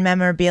certain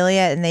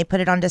memorabilia and they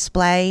put it on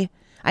display.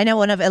 I know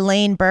one of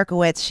Elaine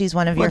Berkowitz, she's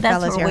one of your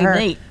fellows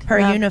here.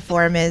 Her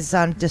uniform is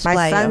on display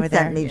my son over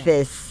there. sent me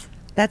this.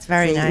 That's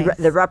very nice.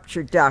 The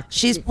ruptured duck.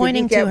 She's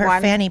pointing to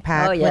her fanny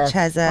pack, which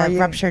has a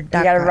ruptured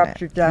duck. You got a on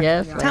ruptured duck?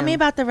 Yes. Tell me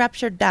about the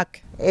ruptured duck.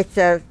 It's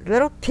a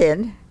little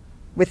pin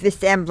with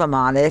this emblem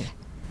on it.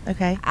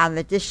 Okay. On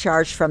the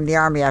discharge from the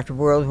Army after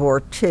World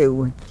War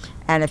II.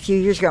 And a few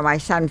years ago, my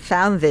son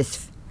found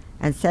this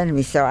and sent it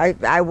me. So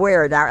I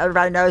wear it now.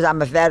 Everybody knows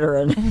I'm a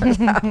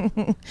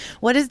veteran.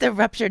 What does the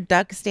ruptured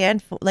duck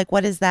stand for? Like,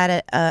 what is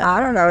that? I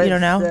don't know. You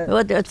don't know?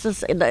 What's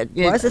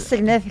the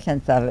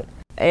significance of it?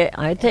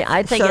 I think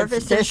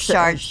it's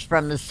discharged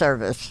from the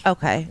service.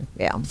 Okay.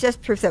 Yeah. It's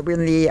just proof that we're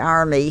in the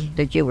Army.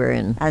 That you were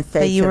in.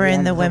 That you were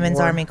in the Women's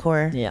Army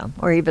Corps. Yeah.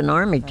 Or even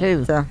Army,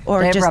 too. Or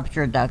they have just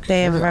ruptured ducks.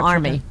 They have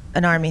Army.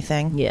 An Army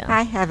thing. Yeah.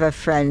 I have a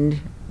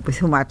friend with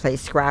whom I play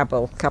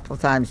Scrabble a couple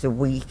of times a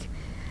week.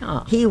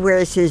 Oh. He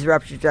wears his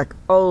ruptured duck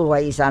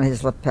always on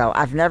his lapel.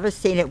 I've never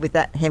seen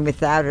it him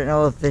without it in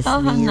all of this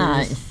years.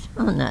 Nice.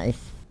 Oh, nice.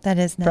 That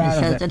is nice.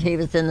 He says that he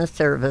was in the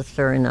service.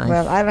 Very nice.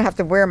 Well, I don't have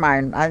to wear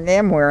mine. I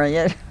am wearing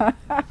it.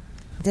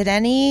 Did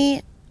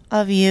any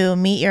of you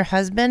meet your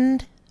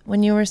husband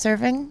when you were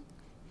serving?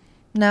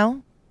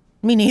 No?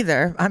 Me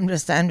neither. I'm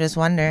just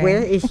wondering.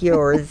 Where is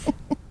yours?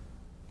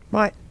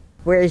 What?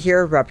 Where is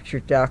your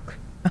ruptured duck?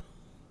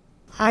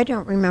 I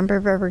don't remember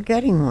ever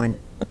getting one.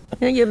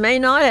 You may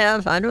not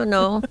have. I don't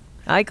know.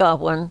 I got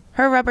one.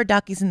 Her rubber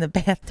ducky's in the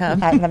bathtub.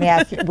 Let me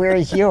ask you, where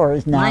is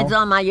yours now? Mine's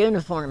on my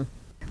uniform.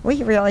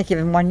 We were only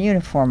given one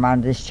uniform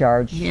on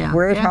discharge. Yeah.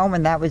 We're at home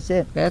and that was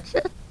it. That's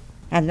it.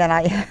 And then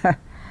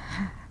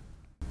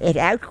it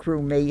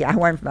outgrew me. I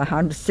went from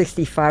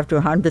 165 to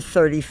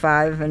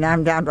 135, and now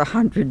I'm down to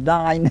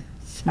 109.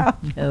 So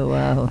oh,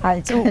 wow.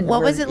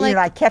 What was it like?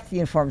 I kept the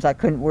uniforms. I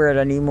couldn't wear it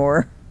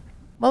anymore.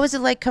 What was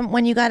it like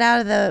when you got out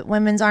of the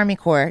Women's Army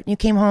Corps? You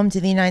came home to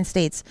the United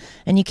States,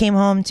 and you came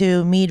home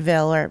to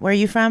Meadville, or where are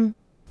you from?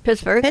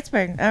 Pittsburgh.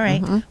 Pittsburgh. All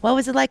right. Mm-hmm. What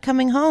was it like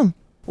coming home?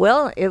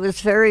 Well, it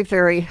was very,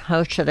 very,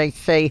 how should I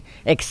say,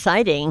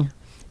 exciting.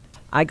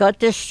 I got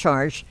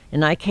discharged,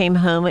 and I came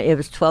home. It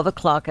was 12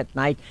 o'clock at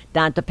night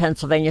down to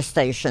Pennsylvania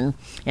Station,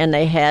 and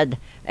they had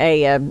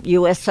a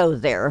USO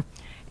there.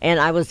 And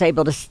I was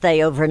able to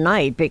stay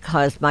overnight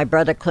because my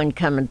brother couldn't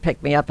come and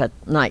pick me up at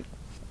night.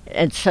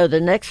 And so the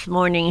next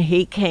morning,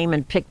 he came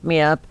and picked me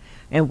up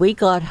And we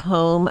got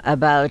home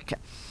about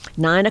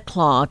 9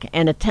 o'clock,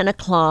 and at 10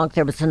 o'clock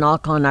there was a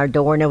knock on our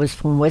door, and it was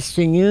from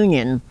Western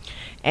Union,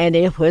 and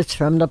it was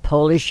from the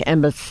Polish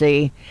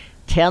embassy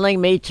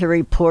telling me to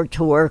report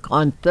to work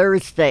on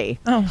Thursday.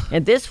 Oh.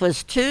 And this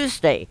was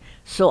Tuesday,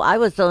 so I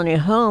was only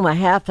home a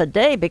half a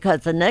day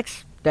because the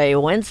next day,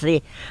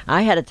 Wednesday,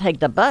 I had to take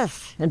the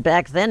bus. And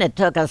back then it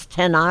took us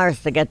 10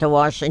 hours to get to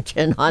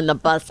Washington on the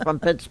bus from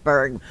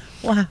Pittsburgh.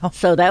 Wow.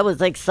 So that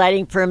was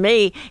exciting for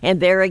me. And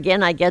there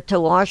again, I get to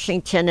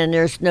Washington and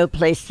there's no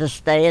place to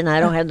stay and I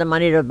don't have the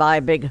money to buy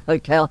a big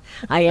hotel.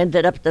 I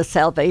ended up at the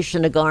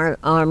Salvation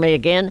Army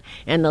again,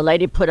 and the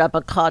lady put up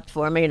a cot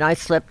for me and I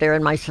slept there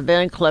in my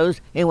civilian clothes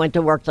and went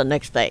to work the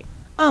next day.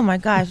 Oh my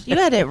gosh, you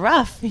had it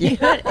rough. You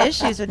had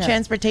issues with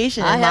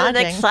transportation and I had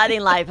lodging. an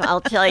exciting life.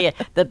 I'll tell you,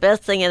 the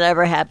best thing that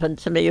ever happened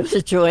to me was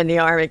to join the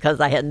Army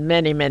because I had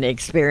many, many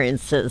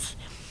experiences.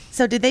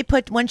 So did they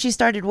once you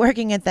started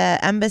working at the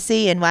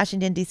embassy in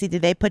Washington, D.C.,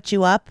 did they put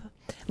you up?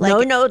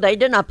 No, they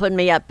did not put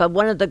me up. But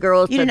one of the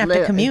girls... You didn't have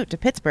to commute to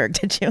Pittsburgh,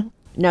 did you?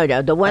 No.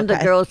 The one of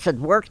the girls that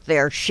worked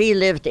there, she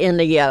lived in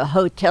the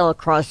hotel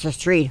across the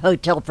street,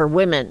 Hotel for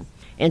Women.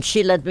 And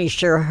she let me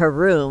share her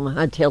room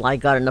until I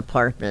got an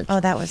apartment. Oh,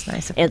 that was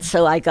nice of her. And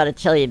so I got to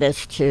tell you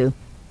this, too.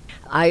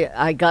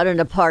 I got an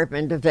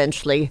apartment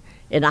eventually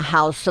in a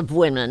house of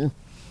women.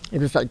 It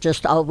was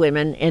just all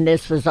women, and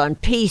this was on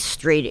Peace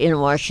Street in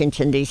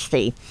Washington,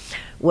 D.C.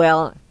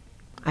 Well,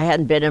 I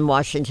hadn't been in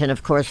Washington,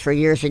 of course, for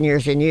years and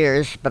years and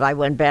years, but I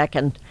went back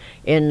in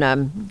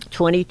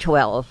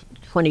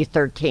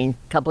 2013, a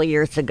couple of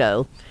years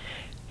ago,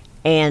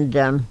 and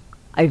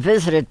I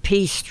visited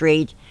Peace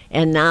Street.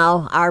 And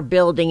now our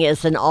building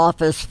is an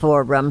office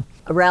for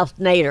Ralph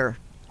Nader.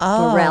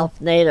 Oh. For Ralph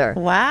Nader.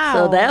 Wow.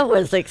 So that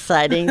was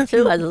exciting,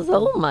 too. I was,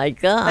 oh, my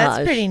gosh.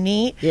 That's pretty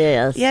neat.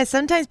 Yes. Yeah,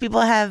 sometimes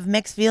people have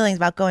mixed feelings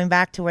about going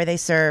back to where they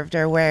served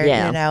or where,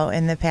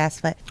 in the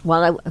past. But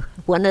Well,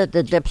 one of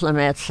the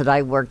diplomats that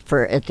I worked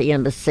for at the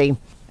embassy,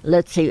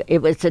 let's see,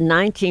 it was in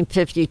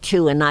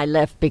 1952, and I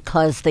left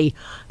because the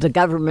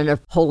government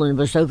of Poland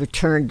was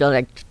overturned,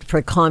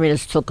 for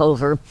communists took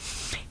over,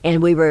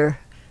 and we were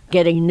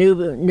getting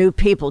new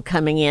people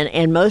coming in,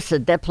 and most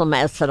of the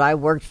diplomats that I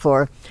worked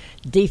for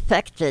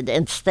defected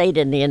and stayed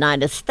in the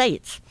United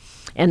States.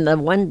 And the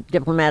one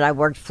diplomat I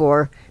worked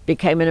for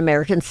became an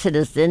American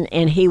citizen,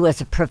 and he was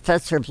a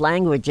professor of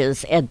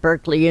languages at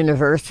Berkeley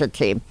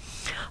University.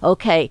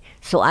 Okay,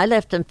 so I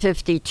left in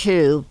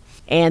 52,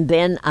 and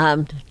then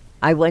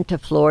I went to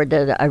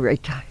Florida. I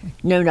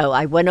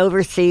went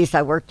overseas.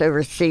 I worked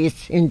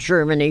overseas in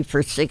Germany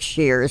for 6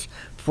 years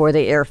for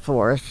the Air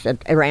Force at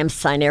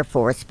Ramstein Air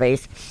Force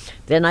Base.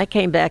 Then I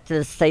came back to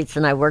the States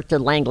and I worked at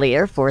Langley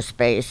Air Force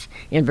Base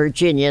in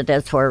Virginia.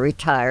 That's where I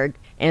retired.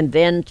 And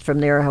then from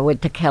there I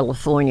went to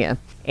California.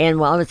 And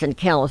while I was in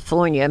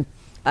California,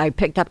 I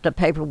picked up the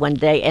paper one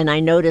day and I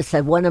noticed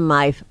that one of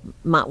my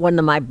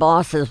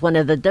bosses, one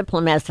of the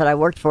diplomats that I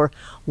worked for,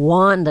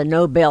 won the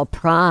Nobel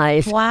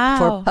Prize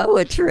for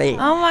poetry.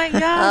 Oh my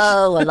gosh.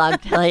 Oh, well, I'll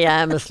tell you, I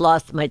almost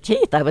lost my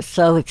teeth. I was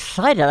so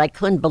excited. I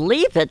couldn't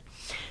believe it.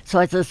 So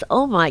I says,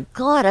 oh my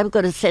God, I'm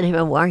going to send him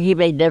a wire. He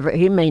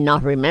may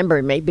not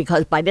remember me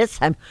because by this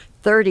time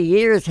 30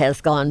 years has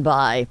gone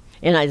by.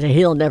 And I said,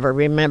 he'll never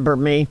remember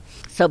me.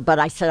 But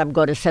I said, I'm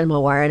going to send him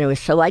a wire anyway.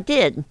 So I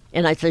did.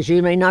 And I says,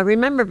 you may not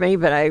remember me,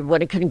 but I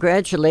want to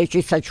congratulate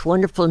you. Such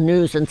wonderful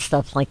news and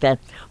stuff like that.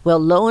 Well,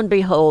 lo and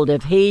behold,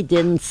 if he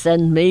didn't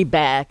send me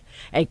back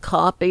a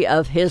copy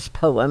of his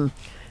poem,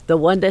 the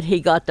one that he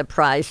got the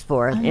prize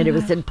for, and it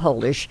was in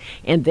Polish.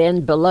 And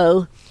then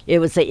below, it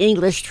was the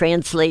English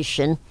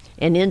translation.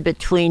 And in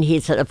between, he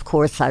said, of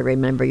course, I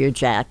remember you,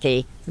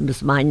 Jackie. It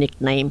was my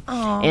nickname.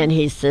 Aww. And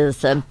he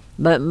says,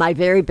 but my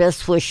very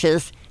best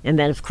wishes. And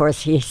then, of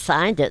course, he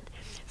signed it.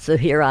 So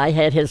here I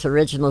had his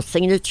original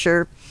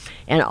signature.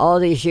 And all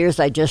these years,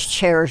 I just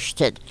cherished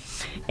it.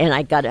 And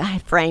I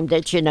framed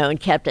it, and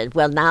kept it.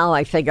 Well, now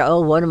I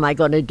figure, what am I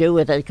going to do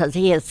with it? Because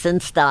he has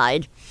since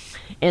died.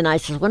 And I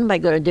said, what am I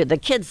going to do? The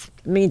kids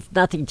means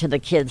nothing to the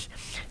kids.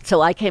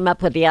 So I came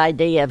up with the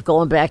idea of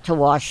going back to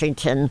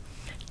Washington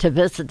to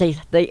visit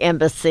the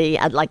embassy.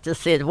 I'd like to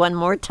see it one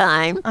more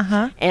time.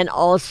 And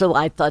also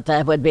I thought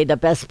that would be the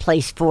best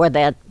place for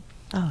that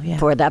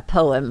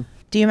poem.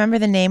 Do you remember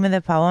the name of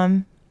the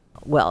poem?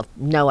 Well,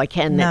 no, I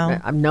can't.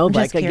 No, but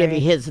I could give you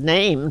his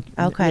name.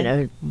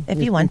 Okay.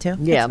 If you want to.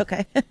 Yeah. It's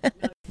okay.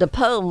 The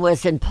poem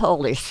was in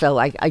Polish, so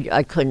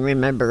I couldn't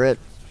remember it.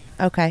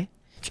 Okay.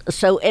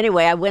 So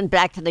anyway, I went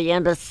back to the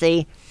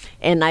embassy,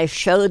 and I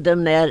showed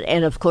them that,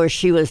 and of course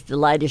she was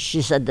delighted.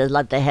 She said they'd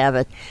love to have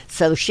it.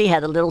 So she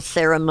had a little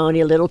ceremony,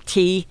 a little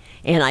tea,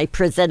 and I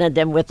presented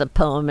them with the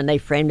poem, and they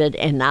framed it,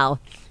 and now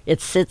it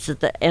sits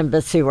at the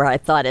embassy where I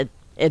thought it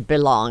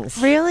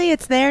belongs. Really?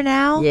 It's there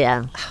now?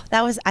 Yeah.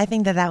 I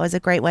think that was a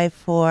great way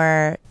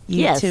for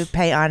you to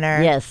pay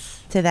honor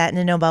to that, and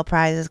the Nobel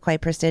Prize is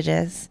quite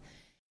prestigious.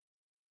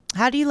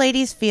 How do you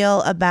ladies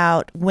feel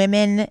about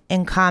women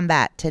in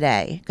combat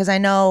today? Because I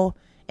know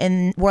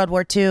in World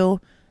War II,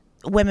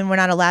 women were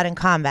not allowed in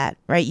combat,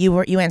 right?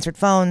 You answered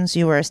phones,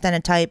 you were a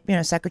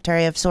stenotype,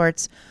 secretary of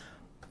sorts.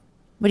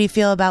 What do you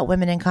feel about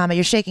women in combat?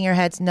 You're shaking your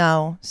heads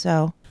no,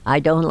 so. I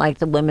don't like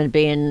the women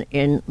being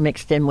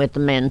mixed in with the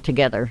men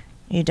together.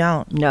 You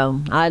don't?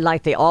 No, I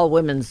like the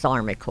all-women's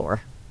Army Corps.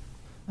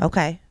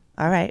 Okay,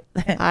 all right.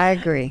 I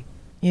agree.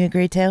 You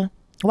agree too?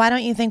 Why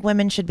don't you think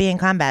women should be in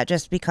combat?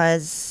 Just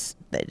because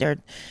they're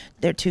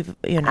too,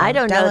 I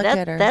don't know.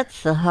 delicate?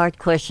 That's a hard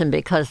question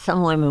because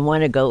some women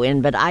want to go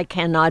in, but I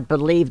cannot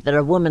believe that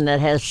a woman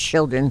that has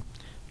children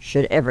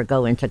should ever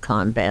go into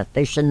combat.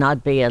 They should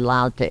not be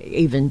allowed to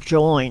even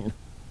join.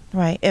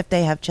 Right, if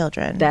they have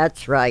children.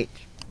 That's right.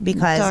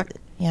 Because,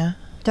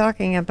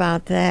 Talking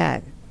about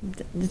that,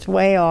 it's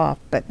way off,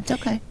 but it's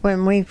okay.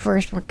 When we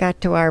first got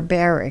to our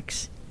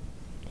barracks,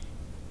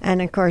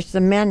 and of course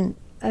the men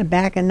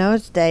back in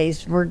those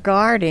days were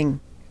guarding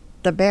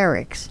the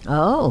barracks.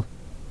 Oh.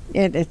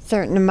 A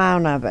certain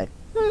amount of it.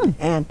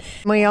 And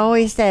we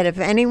always said if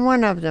any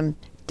one of them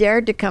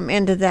dared to come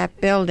into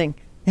that building,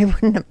 they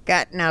wouldn't have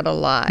gotten out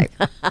alive.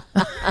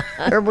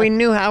 Or we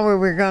knew how we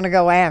were going to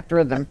go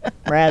after them,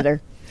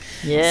 rather.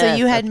 Yeah. So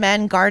you had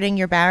men guarding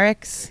your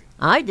barracks?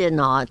 I did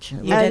not.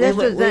 This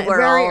was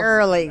very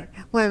early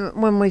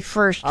when we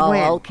first went.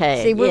 Oh,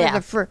 okay. See, we were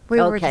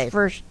the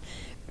first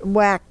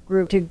WAC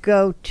group to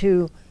go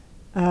to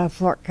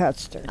Fort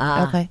Custer.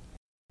 Okay.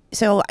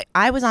 So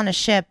I was on a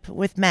ship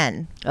with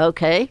men.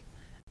 Okay.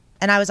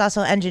 And I was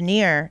also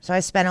engineer, so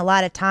I spent a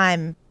lot of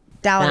time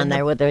down in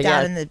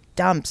the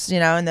dumps,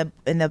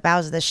 in the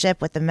bows of the ship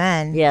with the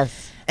men.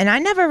 Yes. And I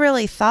never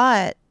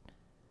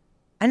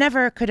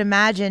could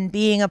imagine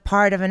being a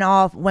part of an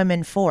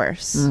all-women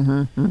force.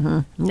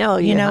 No,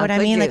 you know what I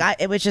mean?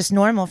 It was just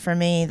normal for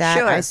me that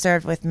Sure. I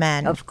served with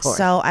men. Of course.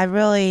 So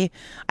I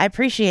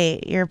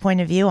appreciate your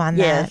point of view on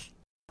Yes. that.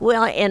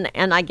 Well,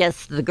 and I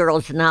guess the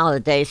girls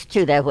nowadays,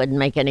 too, that wouldn't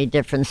make any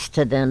difference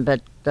to them.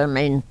 But, I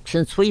mean,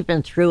 since we've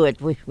been through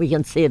it, we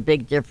can see a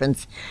big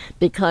difference.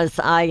 Because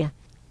I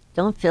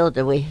don't feel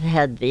that we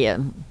had the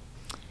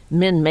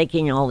men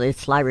making all these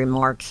sly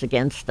remarks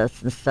against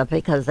us and stuff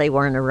because they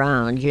weren't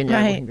around,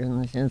 Right.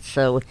 And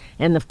so,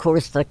 and of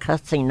course, the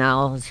cussing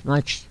now is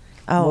much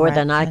more right,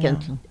 than I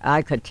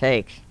I could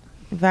take.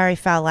 Very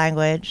foul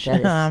language. That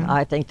is,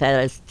 I think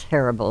that is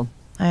terrible.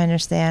 I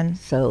understand.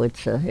 So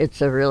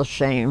it's a real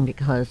shame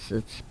because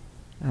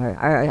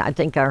I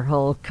think our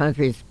whole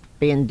country's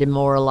being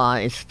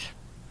demoralized.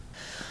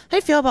 How do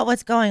you feel about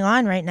what's going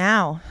on right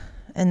now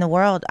in the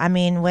world? I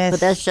mean,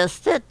 But that's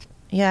just it.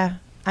 Yeah.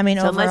 I mean,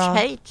 so overall, much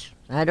hate.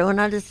 I don't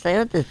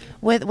understand it.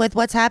 With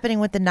what's happening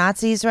with the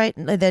Nazis, right?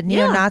 The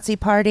neo-Nazi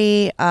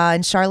party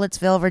in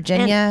Charlottesville,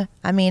 Virginia.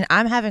 I mean,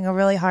 I'm having a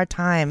really hard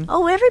time.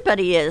 Oh,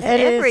 everybody is. It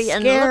is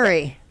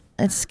scary.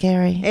 It's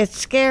scary. It's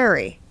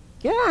scary.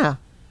 Yeah.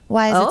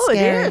 Why is it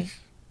scary? It is.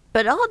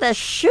 But all that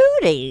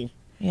shooting.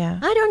 Yeah.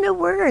 I don't know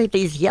where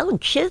these young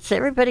kids,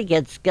 everybody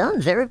gets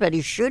guns.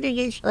 Everybody's shooting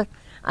each other.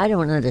 I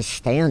don't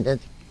understand it.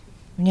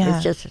 Yeah.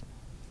 It's just...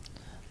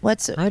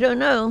 I don't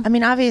know. I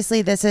mean,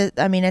 obviously, it's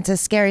a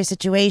scary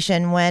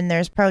situation when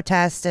there's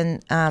protests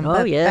and.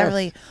 Yes.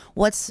 Beverly,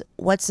 what's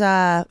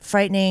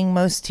frightening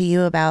most to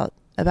you about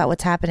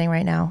what's happening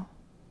right now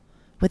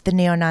with the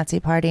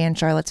neo-Nazi party in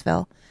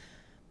Charlottesville?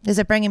 Is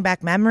it bringing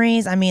back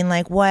memories? I mean,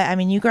 like what? I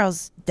mean, you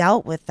girls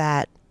dealt with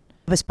that.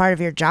 It was part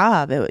of your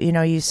job.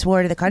 You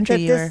swore to the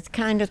country. That this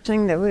kind of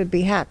thing that would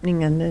be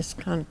happening in this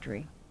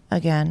country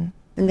again,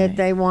 and that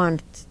they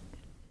want.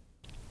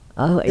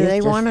 Oh, do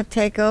they want to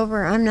take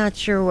over? I'm not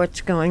sure what's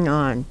going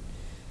on.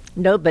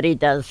 Nobody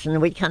does,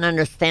 and we can't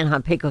understand how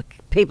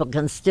people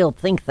can still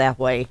think that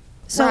way.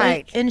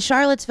 So in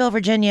Charlottesville,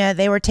 Virginia,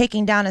 they were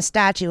taking down a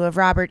statue of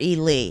Robert E.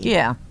 Lee.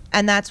 Yeah,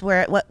 and that's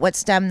where what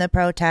stemmed the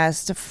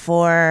protest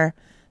for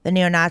the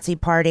neo-Nazi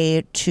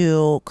party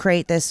to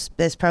create this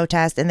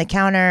protest. And the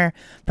counter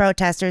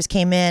protesters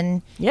came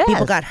in. Yes.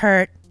 People got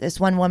hurt. This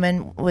one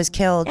woman was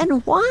killed.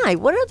 And why?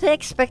 What do they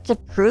expect to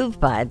prove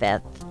by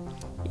that?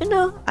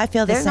 I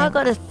feel they're not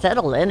going to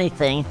settle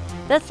anything.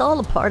 That's all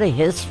a part of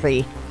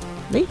history.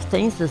 Leave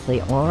things as they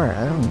are.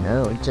 I don't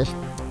know. It's just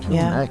too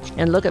much.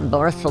 And look at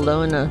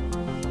Barcelona.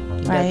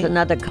 Right. There's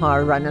another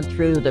car running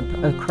through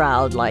a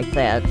crowd like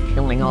that,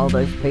 killing all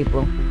those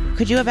people.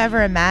 Could you have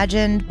ever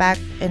imagined back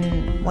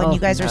when you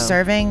guys were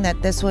serving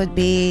that this would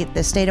be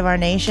the state of our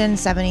nation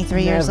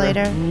 73 years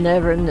later?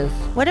 Never in this.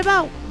 What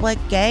about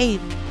gay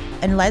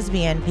and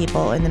lesbian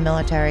people in the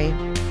military?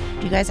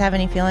 Do you guys have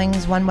any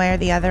feelings one way or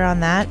the other on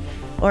that?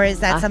 Or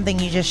is that something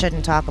you just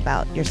shouldn't talk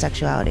about, your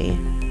sexuality?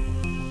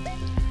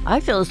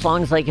 I feel as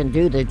long as I can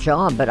do the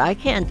job, but I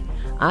can't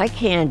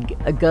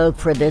go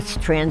for this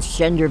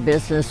transgender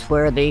business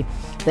where they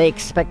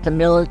expect the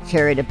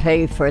military to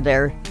pay for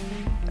their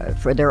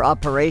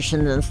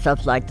operations and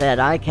stuff like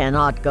that. I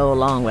cannot go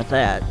along with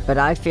that. But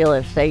I feel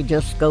if they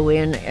just go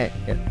in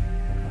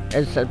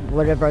as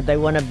whatever they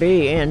want to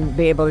be and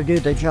be able to do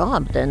the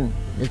job, then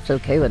it's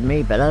okay with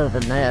me. But other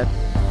than that...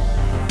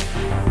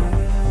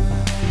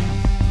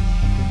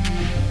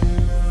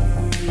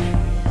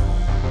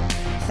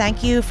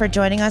 Thank you for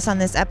joining us on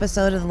this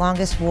episode of The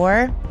Longest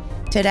War.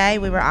 Today,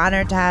 we were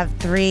honored to have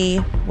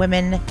 3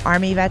 women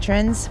Army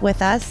veterans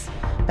with us.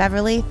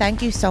 Beverly,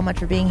 thank you so much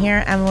for being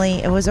here. Emily,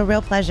 it was a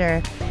real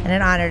pleasure and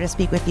an honor to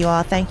speak with you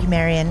all. Thank you,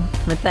 Marion.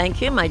 Well,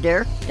 thank you, my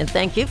dear, and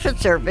thank you for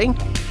serving.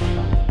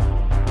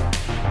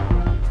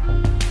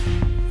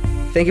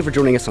 Thank you for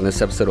joining us on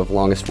this episode of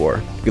Longest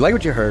War. If you like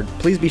what you heard,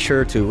 please be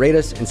sure to rate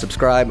us and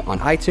subscribe on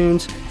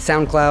iTunes,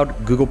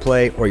 SoundCloud, Google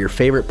Play, or your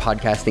favorite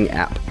podcasting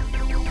app.